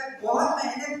 बजे तक, बहुत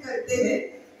मेहनत करते हैं,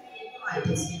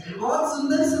 बहुत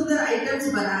सुंदर सुंदर आइटम्स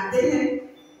बनाते हैं।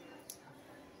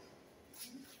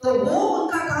 तो वो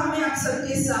उनका काम मैं आप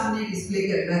सबके सामने डिस्प्ले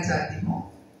करना चाहती हूँ।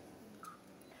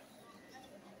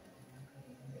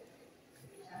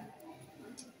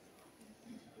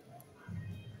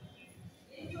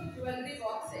 ये जो ज्वेलरी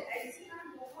बॉक्स है, ऐसे हम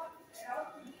बहुत अराउंड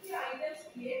 50 आइटम्स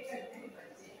क्रिएट करते हैं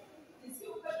बच्चे। इसके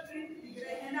ऊपर प्रिंट दिख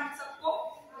रहे हैं ना आप सबको,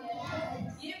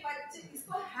 ये बच्चे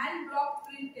इसको हैंड ब्लॉक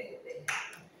प्रिंट कहते हैं।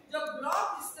 जो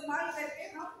ब्लॉक इस्तेमाल करके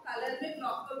हम कलर में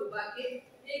ब्लॉक को डुबा के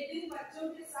एक दिन बच्चों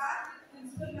के साथ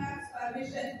प्रिंसिपल मैम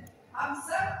परमिशन हम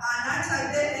सब आना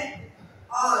चाहते हैं।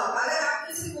 और अगर आप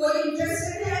में से कोई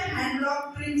इंटरेस्टेड है हैंड ब्लॉक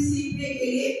प्रिंट सीखने के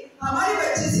लिए, हमारे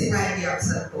बच्चे सिखाएंगे आप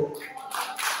सबको।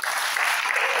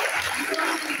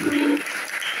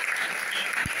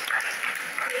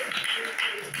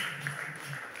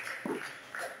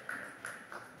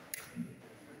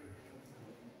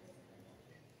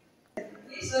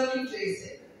 ये सर्विंग ट्रेस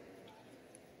है,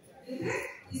 ठीक है?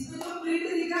 इसमें जो प्रिंट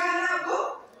दिखा है ना आपको,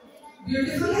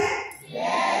 ब्यूटीफुल है।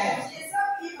 ये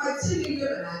सब ये बच्चे वीडियो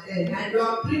बनाते हैं, हैंड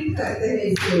ब्लॉक प्रिंट करते हैं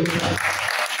इसके ऊपर।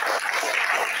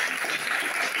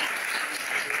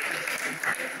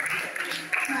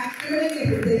 मैक्रेने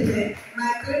कहते हैं,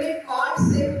 मैक्रेने कॉर्ड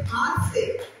से, हाथ से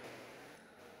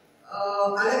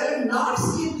अलग अलग नॉट्स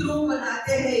के थ्रू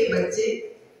बनाते हैं ये बच्चे,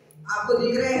 आपको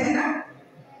दिख रहे हैं ना,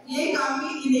 ये काम भी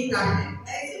इन्हीं का है।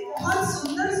 ऐसे बहुत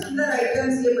सुंदर सुंदर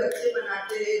आइटम्स ये बच्चे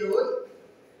बनाते हैं रोज।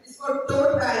 इसको टोट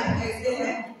बैग कहते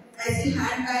हैं, ऐसी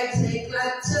हैंड बैग्स है,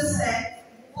 क्लचेस है,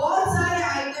 बहुत सारे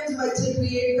आइटम्स बच्चे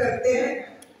क्रिएट करते हैं।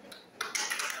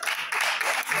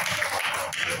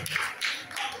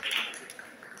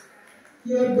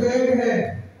 ये बैग है,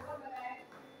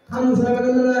 हम सब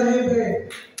बना रहे हैं बैग।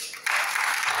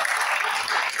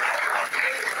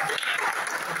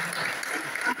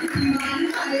 अभी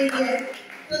दिवाली आ रही है,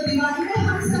 तो दिवाली में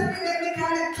हम सबके घर में क्या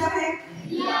लगता है?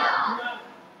 दिया।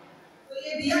 तो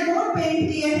ये दिया कौन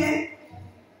पेंट किए हैं?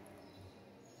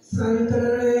 सारे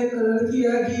कलर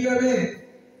किया में।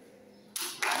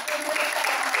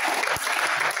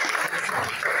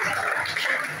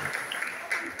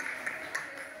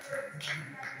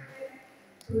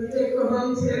 तो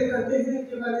हम शेयर करते हैं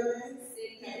के बारे में,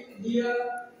 दिया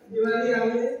दिवाली आ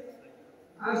गई,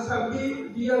 आप सब भी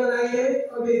दिया बनाइए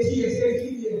और देखिए, शेयर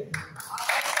कीजिए।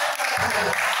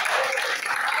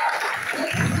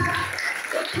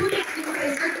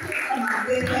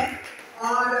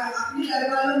 और अपने घर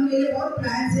वालों के लिए बहुत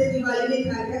प्लान से दिवाली में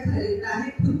क्या क्या खरीदना है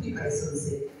खुद के पैसों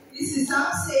से। इस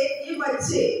हिसाब से ये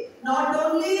बच्चे not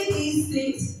only these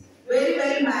things very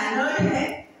well mannered है,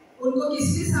 उनको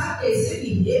किसके साथ कैसे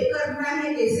बिहेव करना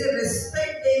है, कैसे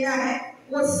रिस्पेक्ट देना है,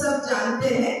 वो सब जानते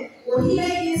हैं। वही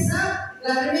है ये सब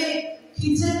घर में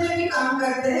किचन में भी काम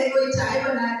करते हैं, कोई चाय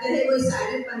बनाते हैं, कोई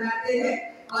सैलेड बनाते हैं,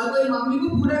 और कोई मम्मी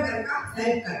को पूरा घर का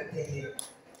हेल्प करते हैं।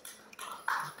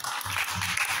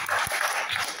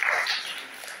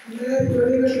 मैं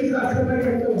पूरी घर की साफ सफाई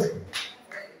करता हूँ।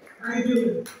 Thank you.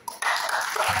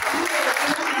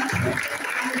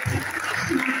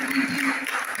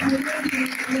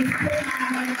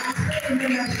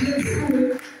 इंटरनेशनल स्कूल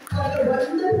और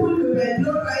वंडरफुल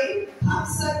मेट्रो राइड हम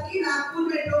सबकी नागपुर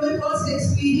मेट्रो में फर्स्ट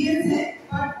एक्सपीरियंस है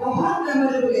और बहुत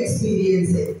मेमोरेबल एक्सपीरियंस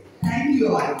है। Thank you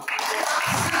all.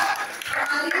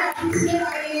 हमारे ऑफिस में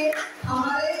आइए,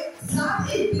 हमारे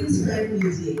साथ एक दिन स्पेंड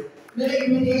कीजिए। मेरा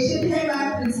इन्विटेशन है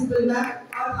मैम, प्रिंसिपल मैम,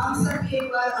 और हम सब एक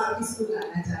बार आपकी स्कूल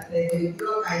आना चाहते हैं with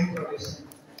your kind permission.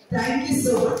 Thank you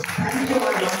so much. Thank you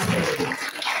all.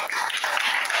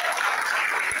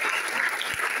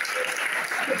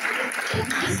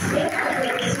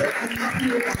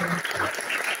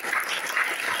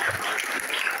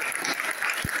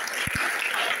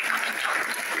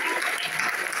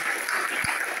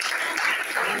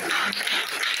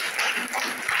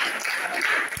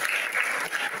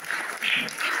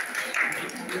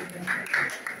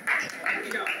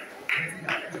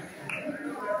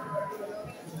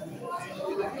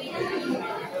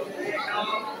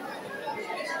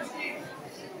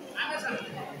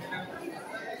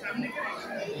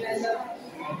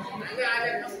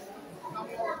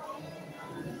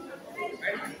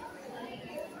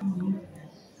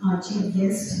 chief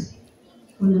guest,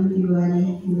 Poonam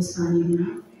Tiwari, Hindustani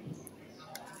Guna,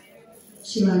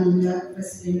 Shivananda,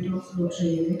 President of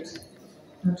Rotary Elite,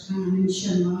 Dr. Anand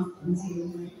Sharma,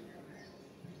 Zero,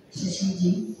 Shashi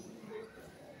ji.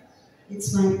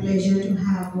 It's my pleasure to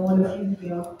have all of you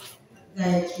here.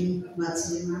 Gayatri,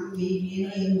 Vatsalya, we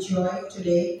really enjoyed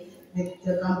today with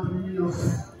the company of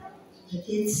the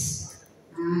kids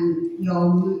and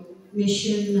your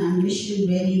mission and mission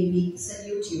very we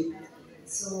salute you.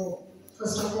 So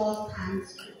first of all,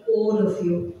 thanks to all of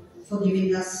you for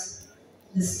giving us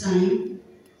this time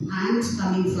and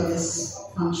coming for this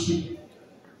function.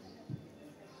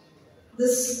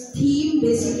 This theme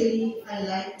basically I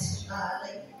liked,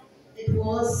 it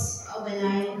was when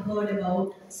I heard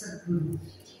about Sadhguru.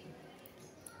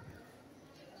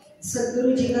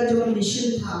 Sadhguru ji का जो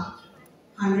mission था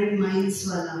 100 miles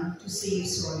वाला to save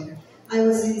soil. I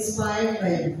was inspired by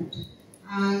that,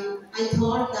 and I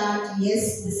thought that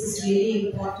yes, this is really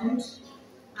important,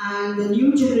 and the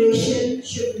new generation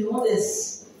should know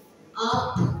this.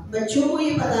 आप बच्चों को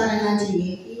ये पता रहना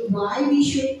चाहिए कि why we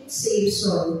should save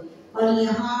soil. और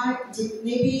यहाँ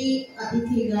जितने भी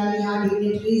अतिथिगण यहाँ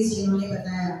डिग्नेटरीज जिन्होंने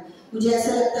बताया, मुझे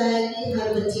ऐसा लगता है कि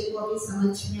हर बच्चे को अभी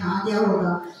समझ में आ गया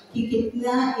होगा कि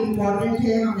कितना इम्पोर्टेंट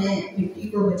है हमें मिट्टी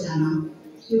को बचाना,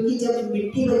 क्योंकि जब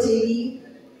मिट्टी बचेगी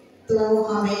तो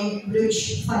हमें वृक्ष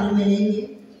फल मिलेंगे,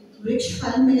 वृक्ष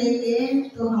फल मिलेंगे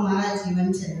तो हमारा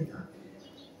जीवन चलेगा,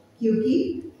 क्योंकि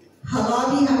हवा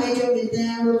भी हमें जो मिलते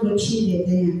हैं वो वृक्ष ही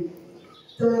देते हैं।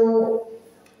 तो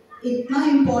इतना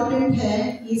इम्पोर्टेंट है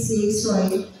ये सेव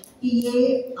सॉइल कि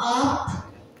ये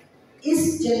आप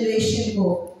इस जनरेशन को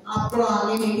आपको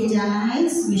आगे लेके जाना है,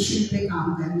 इस मिशन पे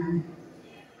काम करना है।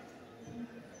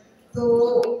 तो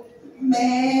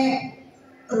मैं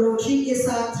रोटरी के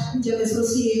साथ जब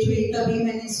एसोसिएट हुई तभी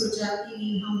मैंने सोचा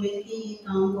कि हम मिलकर ये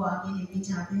काम को आगे लेके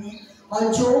जाते हैं,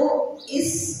 और जो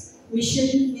इस मिशन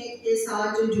के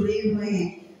साथ जो जुड़े हुए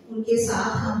हैं उनके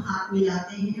साथ हम हाथ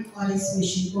मिलाते हैं और इस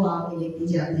मिशन को आगे लेके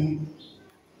जाते हैं।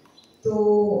 तो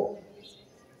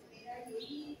मेरा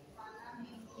यही मानना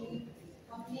है कि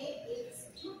हमने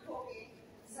एकजुट होकर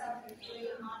सब जो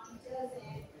यहाँ टीचर्स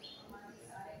हैं, हमारे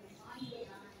सारे मेहमान जो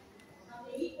यहाँ हैं, हम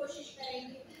यही कोशिश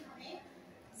करेंगे कि हमें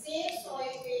सेफ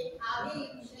सॉइल पे आगे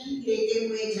मिशन लेते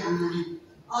हुए जाना है।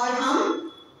 और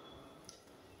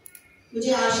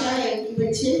मुझे आशा है कि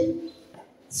बच्चे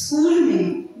स्कूल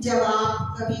में जब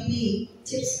आप कभी भी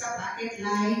चिप्स का पैकेट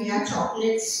लाएं या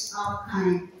चॉकलेट्स आप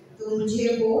खाएं तो मुझे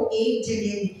वो एक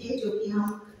जगह दिखे, जो कि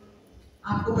हम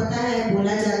आपको पता है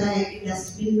बोला जाता है कि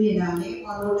डस्टबिन में डालें,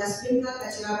 और वो डस्टबिन का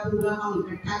कचरा पूरा हम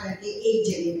इकट्ठा करके एक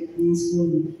जगह रखते हैं स्कूल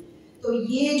में। तो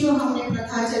ये जो हमने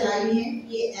प्रथा चलाई है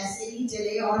ये ऐसे ही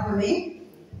चले, और हमें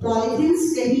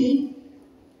पॉलिथीन्स कहीं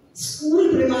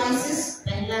स्कूल प्रीमाइसेस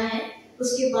पहला है,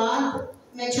 उसके बाद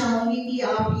मैं चाहूँगी कि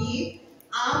आप ये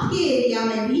आपके एरिया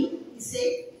में भी इसे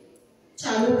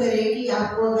चालू करें कि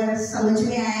आपको अगर समझ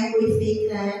में आए कोई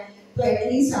फेंक रहा है तो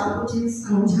एटलीस्ट आप मुझे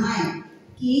समझाएं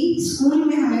कि स्कूल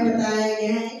में हमें बताया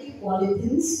गया है कि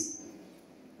पॉलिथीन्स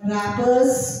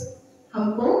रैपर्स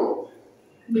हमको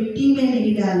मिट्टी में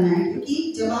नहीं डालना है,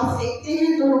 क्योंकि जब आप फेंकते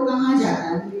हैं तो वो कहाँ जाता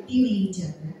है, मिट्टी में ही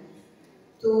जाता है।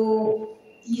 तो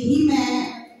यही मैं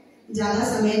ज़्यादा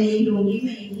समय नहीं लूँगी,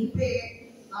 मैं यहीं पे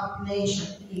अपने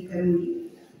शक्ति करूँगी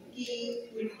कि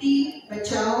मिट्टी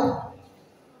बचाओ,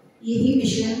 यही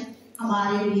मिशन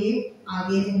हमारे लिए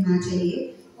आगे रहना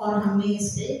चाहिए और हमें इस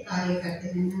पे कार्य करते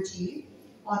रहना चाहिए।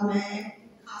 और मैं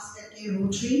खास करके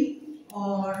रोटरी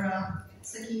और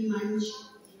सखी मंच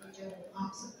जो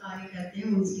आप सब कार्य करते हैं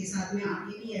उनके साथ में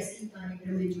आगे भी ऐसे ही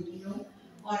कार्यक्रम में जुटी हूँ,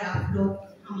 और आप लोग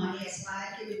हमारे एस्पायर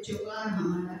के बच्चों का और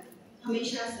हमारा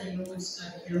हमेशा सहयोग उस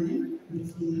कार्यक्रम में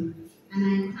मिलती है। And I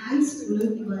thanks Poonam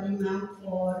Tiwari ma'am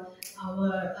for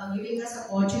giving us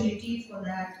opportunity for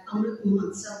that Amrit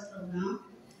Mahotsav program.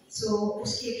 So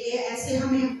उसके लिए ऐसे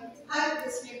हमें हर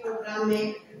किस्म प्रोग्राम में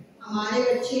हमारे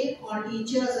बच्चे और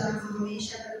टीचर्स और हम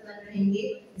हमेशा तत्पर रहेंगे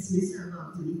इसमें सहभाग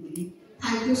होने के लिए।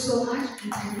 Thank you so much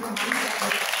and thank you all.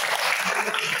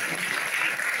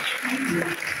 Thank you.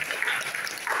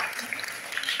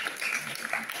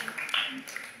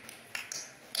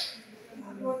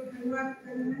 धन्यवाद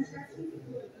करना चाहती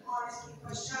हूँ, और इसके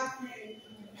पश्चात में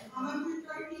आमंत्रित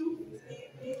करती हूँ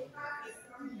एकता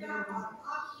कविता और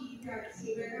आपकी प्यारी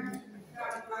सी बहन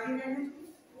राजकुमारी मैडम,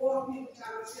 वो अपने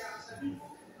विचारों से आप सभी को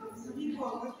हम सभी को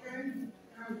अवगत करें।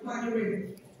 राजकुमारी madam.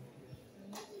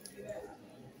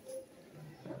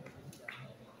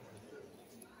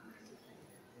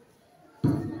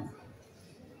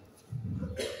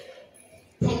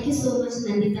 Thank you so much,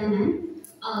 Nandita ma'am.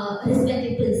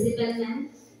 Respected principal ma'am,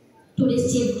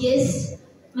 today's chief guest,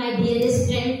 my dearest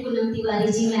friend Poonam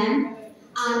Tiwari ji ma'am,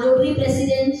 our Rotary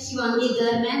President Shivangi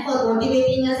Gar ma'am for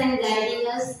motivating us and guiding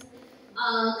us,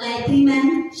 Khapri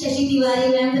ma'am, Shashi Tiwari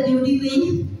ma'am, the beauty queen,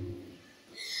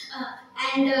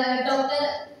 and Dr.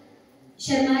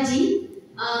 Sharma ji.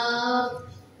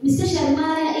 Mr. Sharma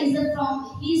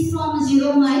is from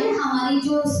 0 mile. हमारी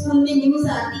जो school में news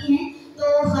आती हैं तो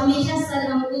हमेशा sir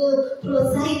हमको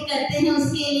प्रोत्साहित करते हैं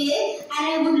उसके लिए. And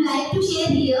I would like to share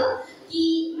here कि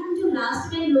मैम जो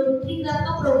लास्ट में रोटरी क्लब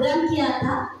का प्रोग्राम किया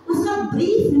था उसका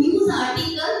ब्रीफ न्यूज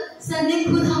आर्टिकल सर ने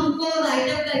खुद हमको राइट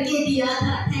अप करके दिया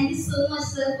था. Thank you so much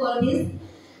sir for this.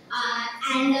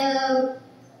 And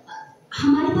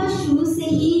हमारे पास शुरू से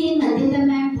ही नंदिता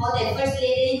मैम बहुत एफर्ट्स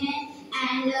ले रहे हैं.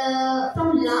 And from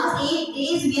last 8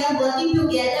 days we are working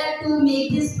together to make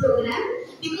this program,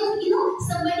 because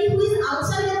somebody who is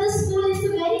outside of the school is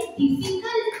very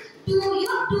difficult to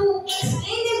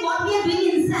explain them what we are doing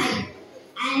inside.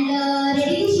 And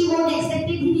readily she won't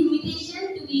accepted the invitation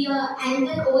to be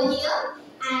anchor over here.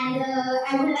 And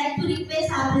I would like to request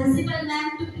our principal ma'am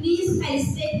to please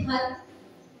felicitate her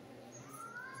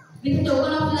with a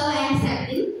token of love and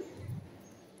accepting.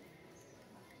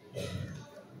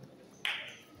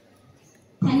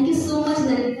 Thank you so much,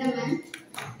 Nandita ma'am.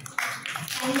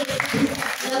 And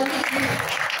lovely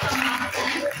from our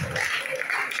side.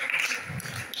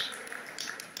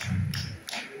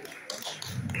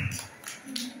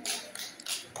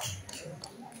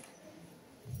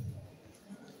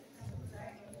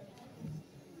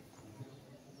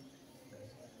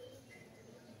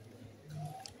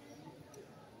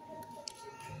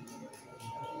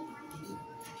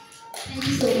 Thank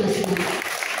you so much, ma'am.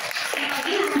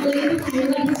 I'm going to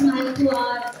hand over this mic to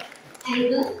our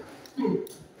anchor.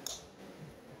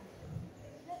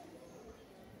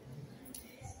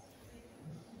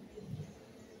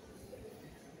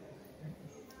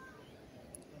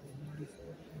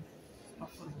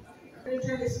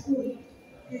 School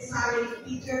के सारे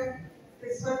teacher,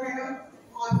 principal madam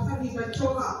और सभी बच्चों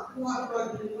का बहुत बहुत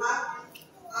धन्यवाद.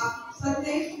 आप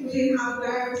सबने मुझे यहाँ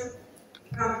बुलाया,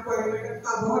 खपरी मैडम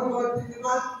का बहुत बहुत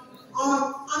धन्यवाद. और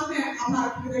अब मैं आभार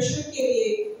प्रदर्शन के लिए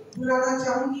बुलाना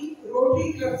चाहूंगी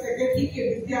रोटरी क्लब सेक्रेटरी के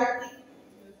विद्यार्थी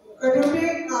कटोरे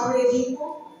कावड़े जी को.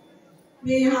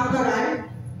 वे यहाँ पर आए.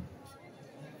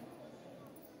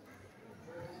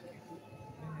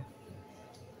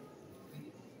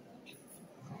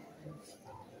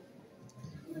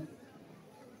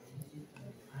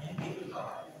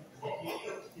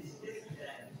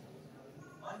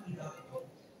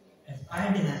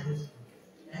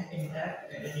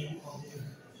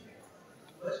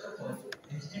 First of all,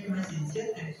 I extend my sincere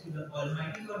thanks to the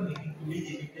Almighty for making today's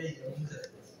event a resounding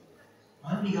success.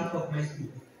 On behalf of my school,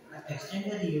 I extend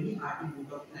a really hearty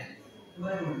vote of thanks to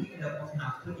our Rotary Club of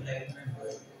Nagpur Elite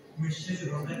members, Mr.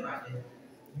 Shubhankar Patil,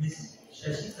 Ms.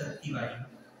 Shashi Tiwari,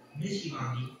 Ms.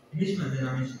 Shivangi, Ms.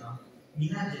 Mandana Mishra,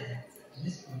 Meena Jain,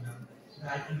 Ms. Poonam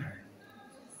Tiwari madam,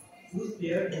 who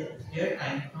spared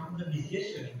time from the busiest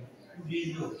schedule to grace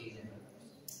the occasion.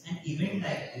 An event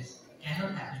like this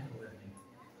cannot happen overnight.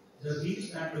 The wheels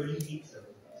start rolling weeks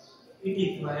ago. It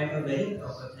required a very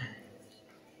proper plan.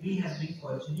 We have been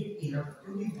fortunate enough to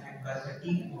be backed by a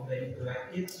team of very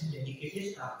proactive and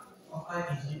dedicated staff of our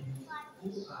institute who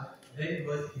are well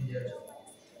versed in their job.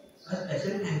 A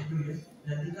special thanks to Ms.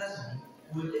 Nandita Sani,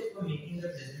 Voltage, for making the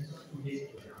presence of today's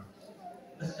program.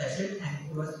 A special thanks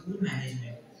to our school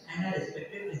management and our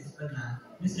respected principal ma'am,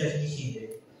 Ms. Rashmi Shinde,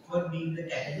 for being the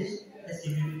catalyst that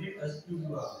stimulated us to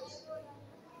do our best.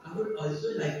 I would also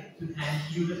like to thank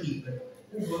you, the people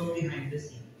who worked behind the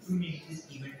scenes to make this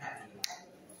event happen.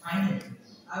 Finally,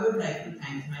 I would like to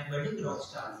thank my budding rock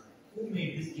stars who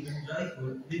made this event joyful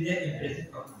with their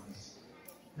impressive performance.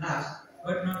 Last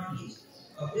but not least,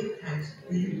 a big thanks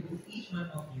to you, to each one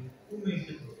of you who made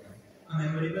the program a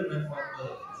memorable one for all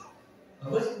of us.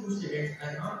 Our school students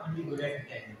are not only good at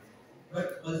academics, but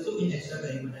also in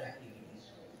extracurricular activities.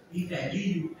 We value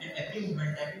you and every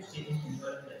moment that you stay in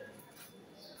your life.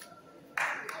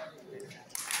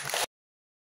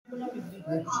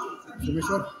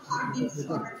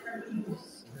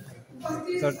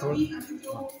 Sir थोड़ा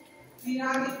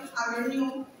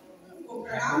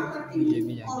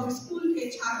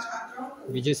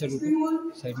विजय sir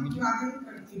side में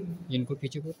इनको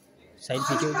पीछे को side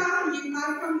पीछे ये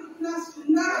कार्यक्रम इतना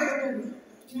सुंदर है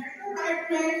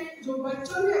जो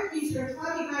बच्चों ने अपनी प्रतिभा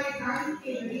दिखाई डांस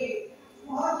के लिए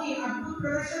बहुत ही अद्भुत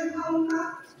प्रदर्शन था उनका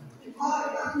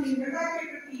और अपनी जगह के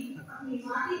प्रति अपनी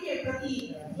माटी के प्रति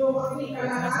जो अपनी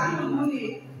कलाकारी उन्होंने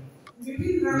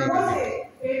विभिन्न रंगों से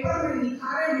पेपर में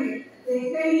निखारे हैं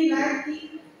देखने ही लायक थी।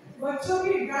 बच्चों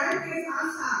के गायन के साथ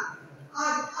साथ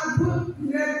आज अद्भुत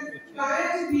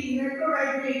गायक भी मेट्रो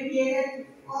राइड में किए हैं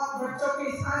और बच्चों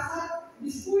के साथ साथ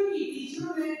स्कूल की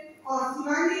टीचरों ने और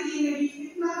शिवानी जी ने भी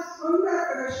इतना सुंदर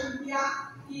प्रदर्शन किया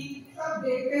कि सब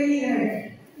देखते ही रहे।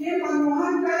 ये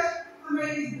मनमोहन दृश्य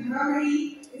हमें इस धर्म में ही,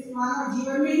 इस मानव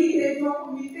जीवन में ही देखने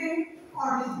को मिलते हैं और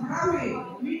इस धर्म में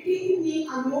मिट्टी कितनी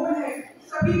अनमोल है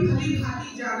सभी भली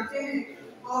भांति जानते हैं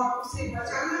और उसे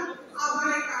बचाना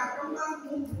हमारे कार्यक्रम का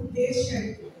मुख्य उद्देश्य है।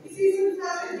 इसी संस्था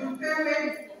से जुड़ते हुए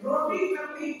रोटरी क्लब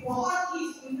ने बहुत ही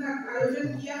सुंदर आयोजन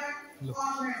किया है और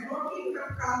मैं रोटरी क्लब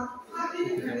का हार्दिक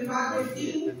धन्यवाद देती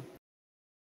हूँ।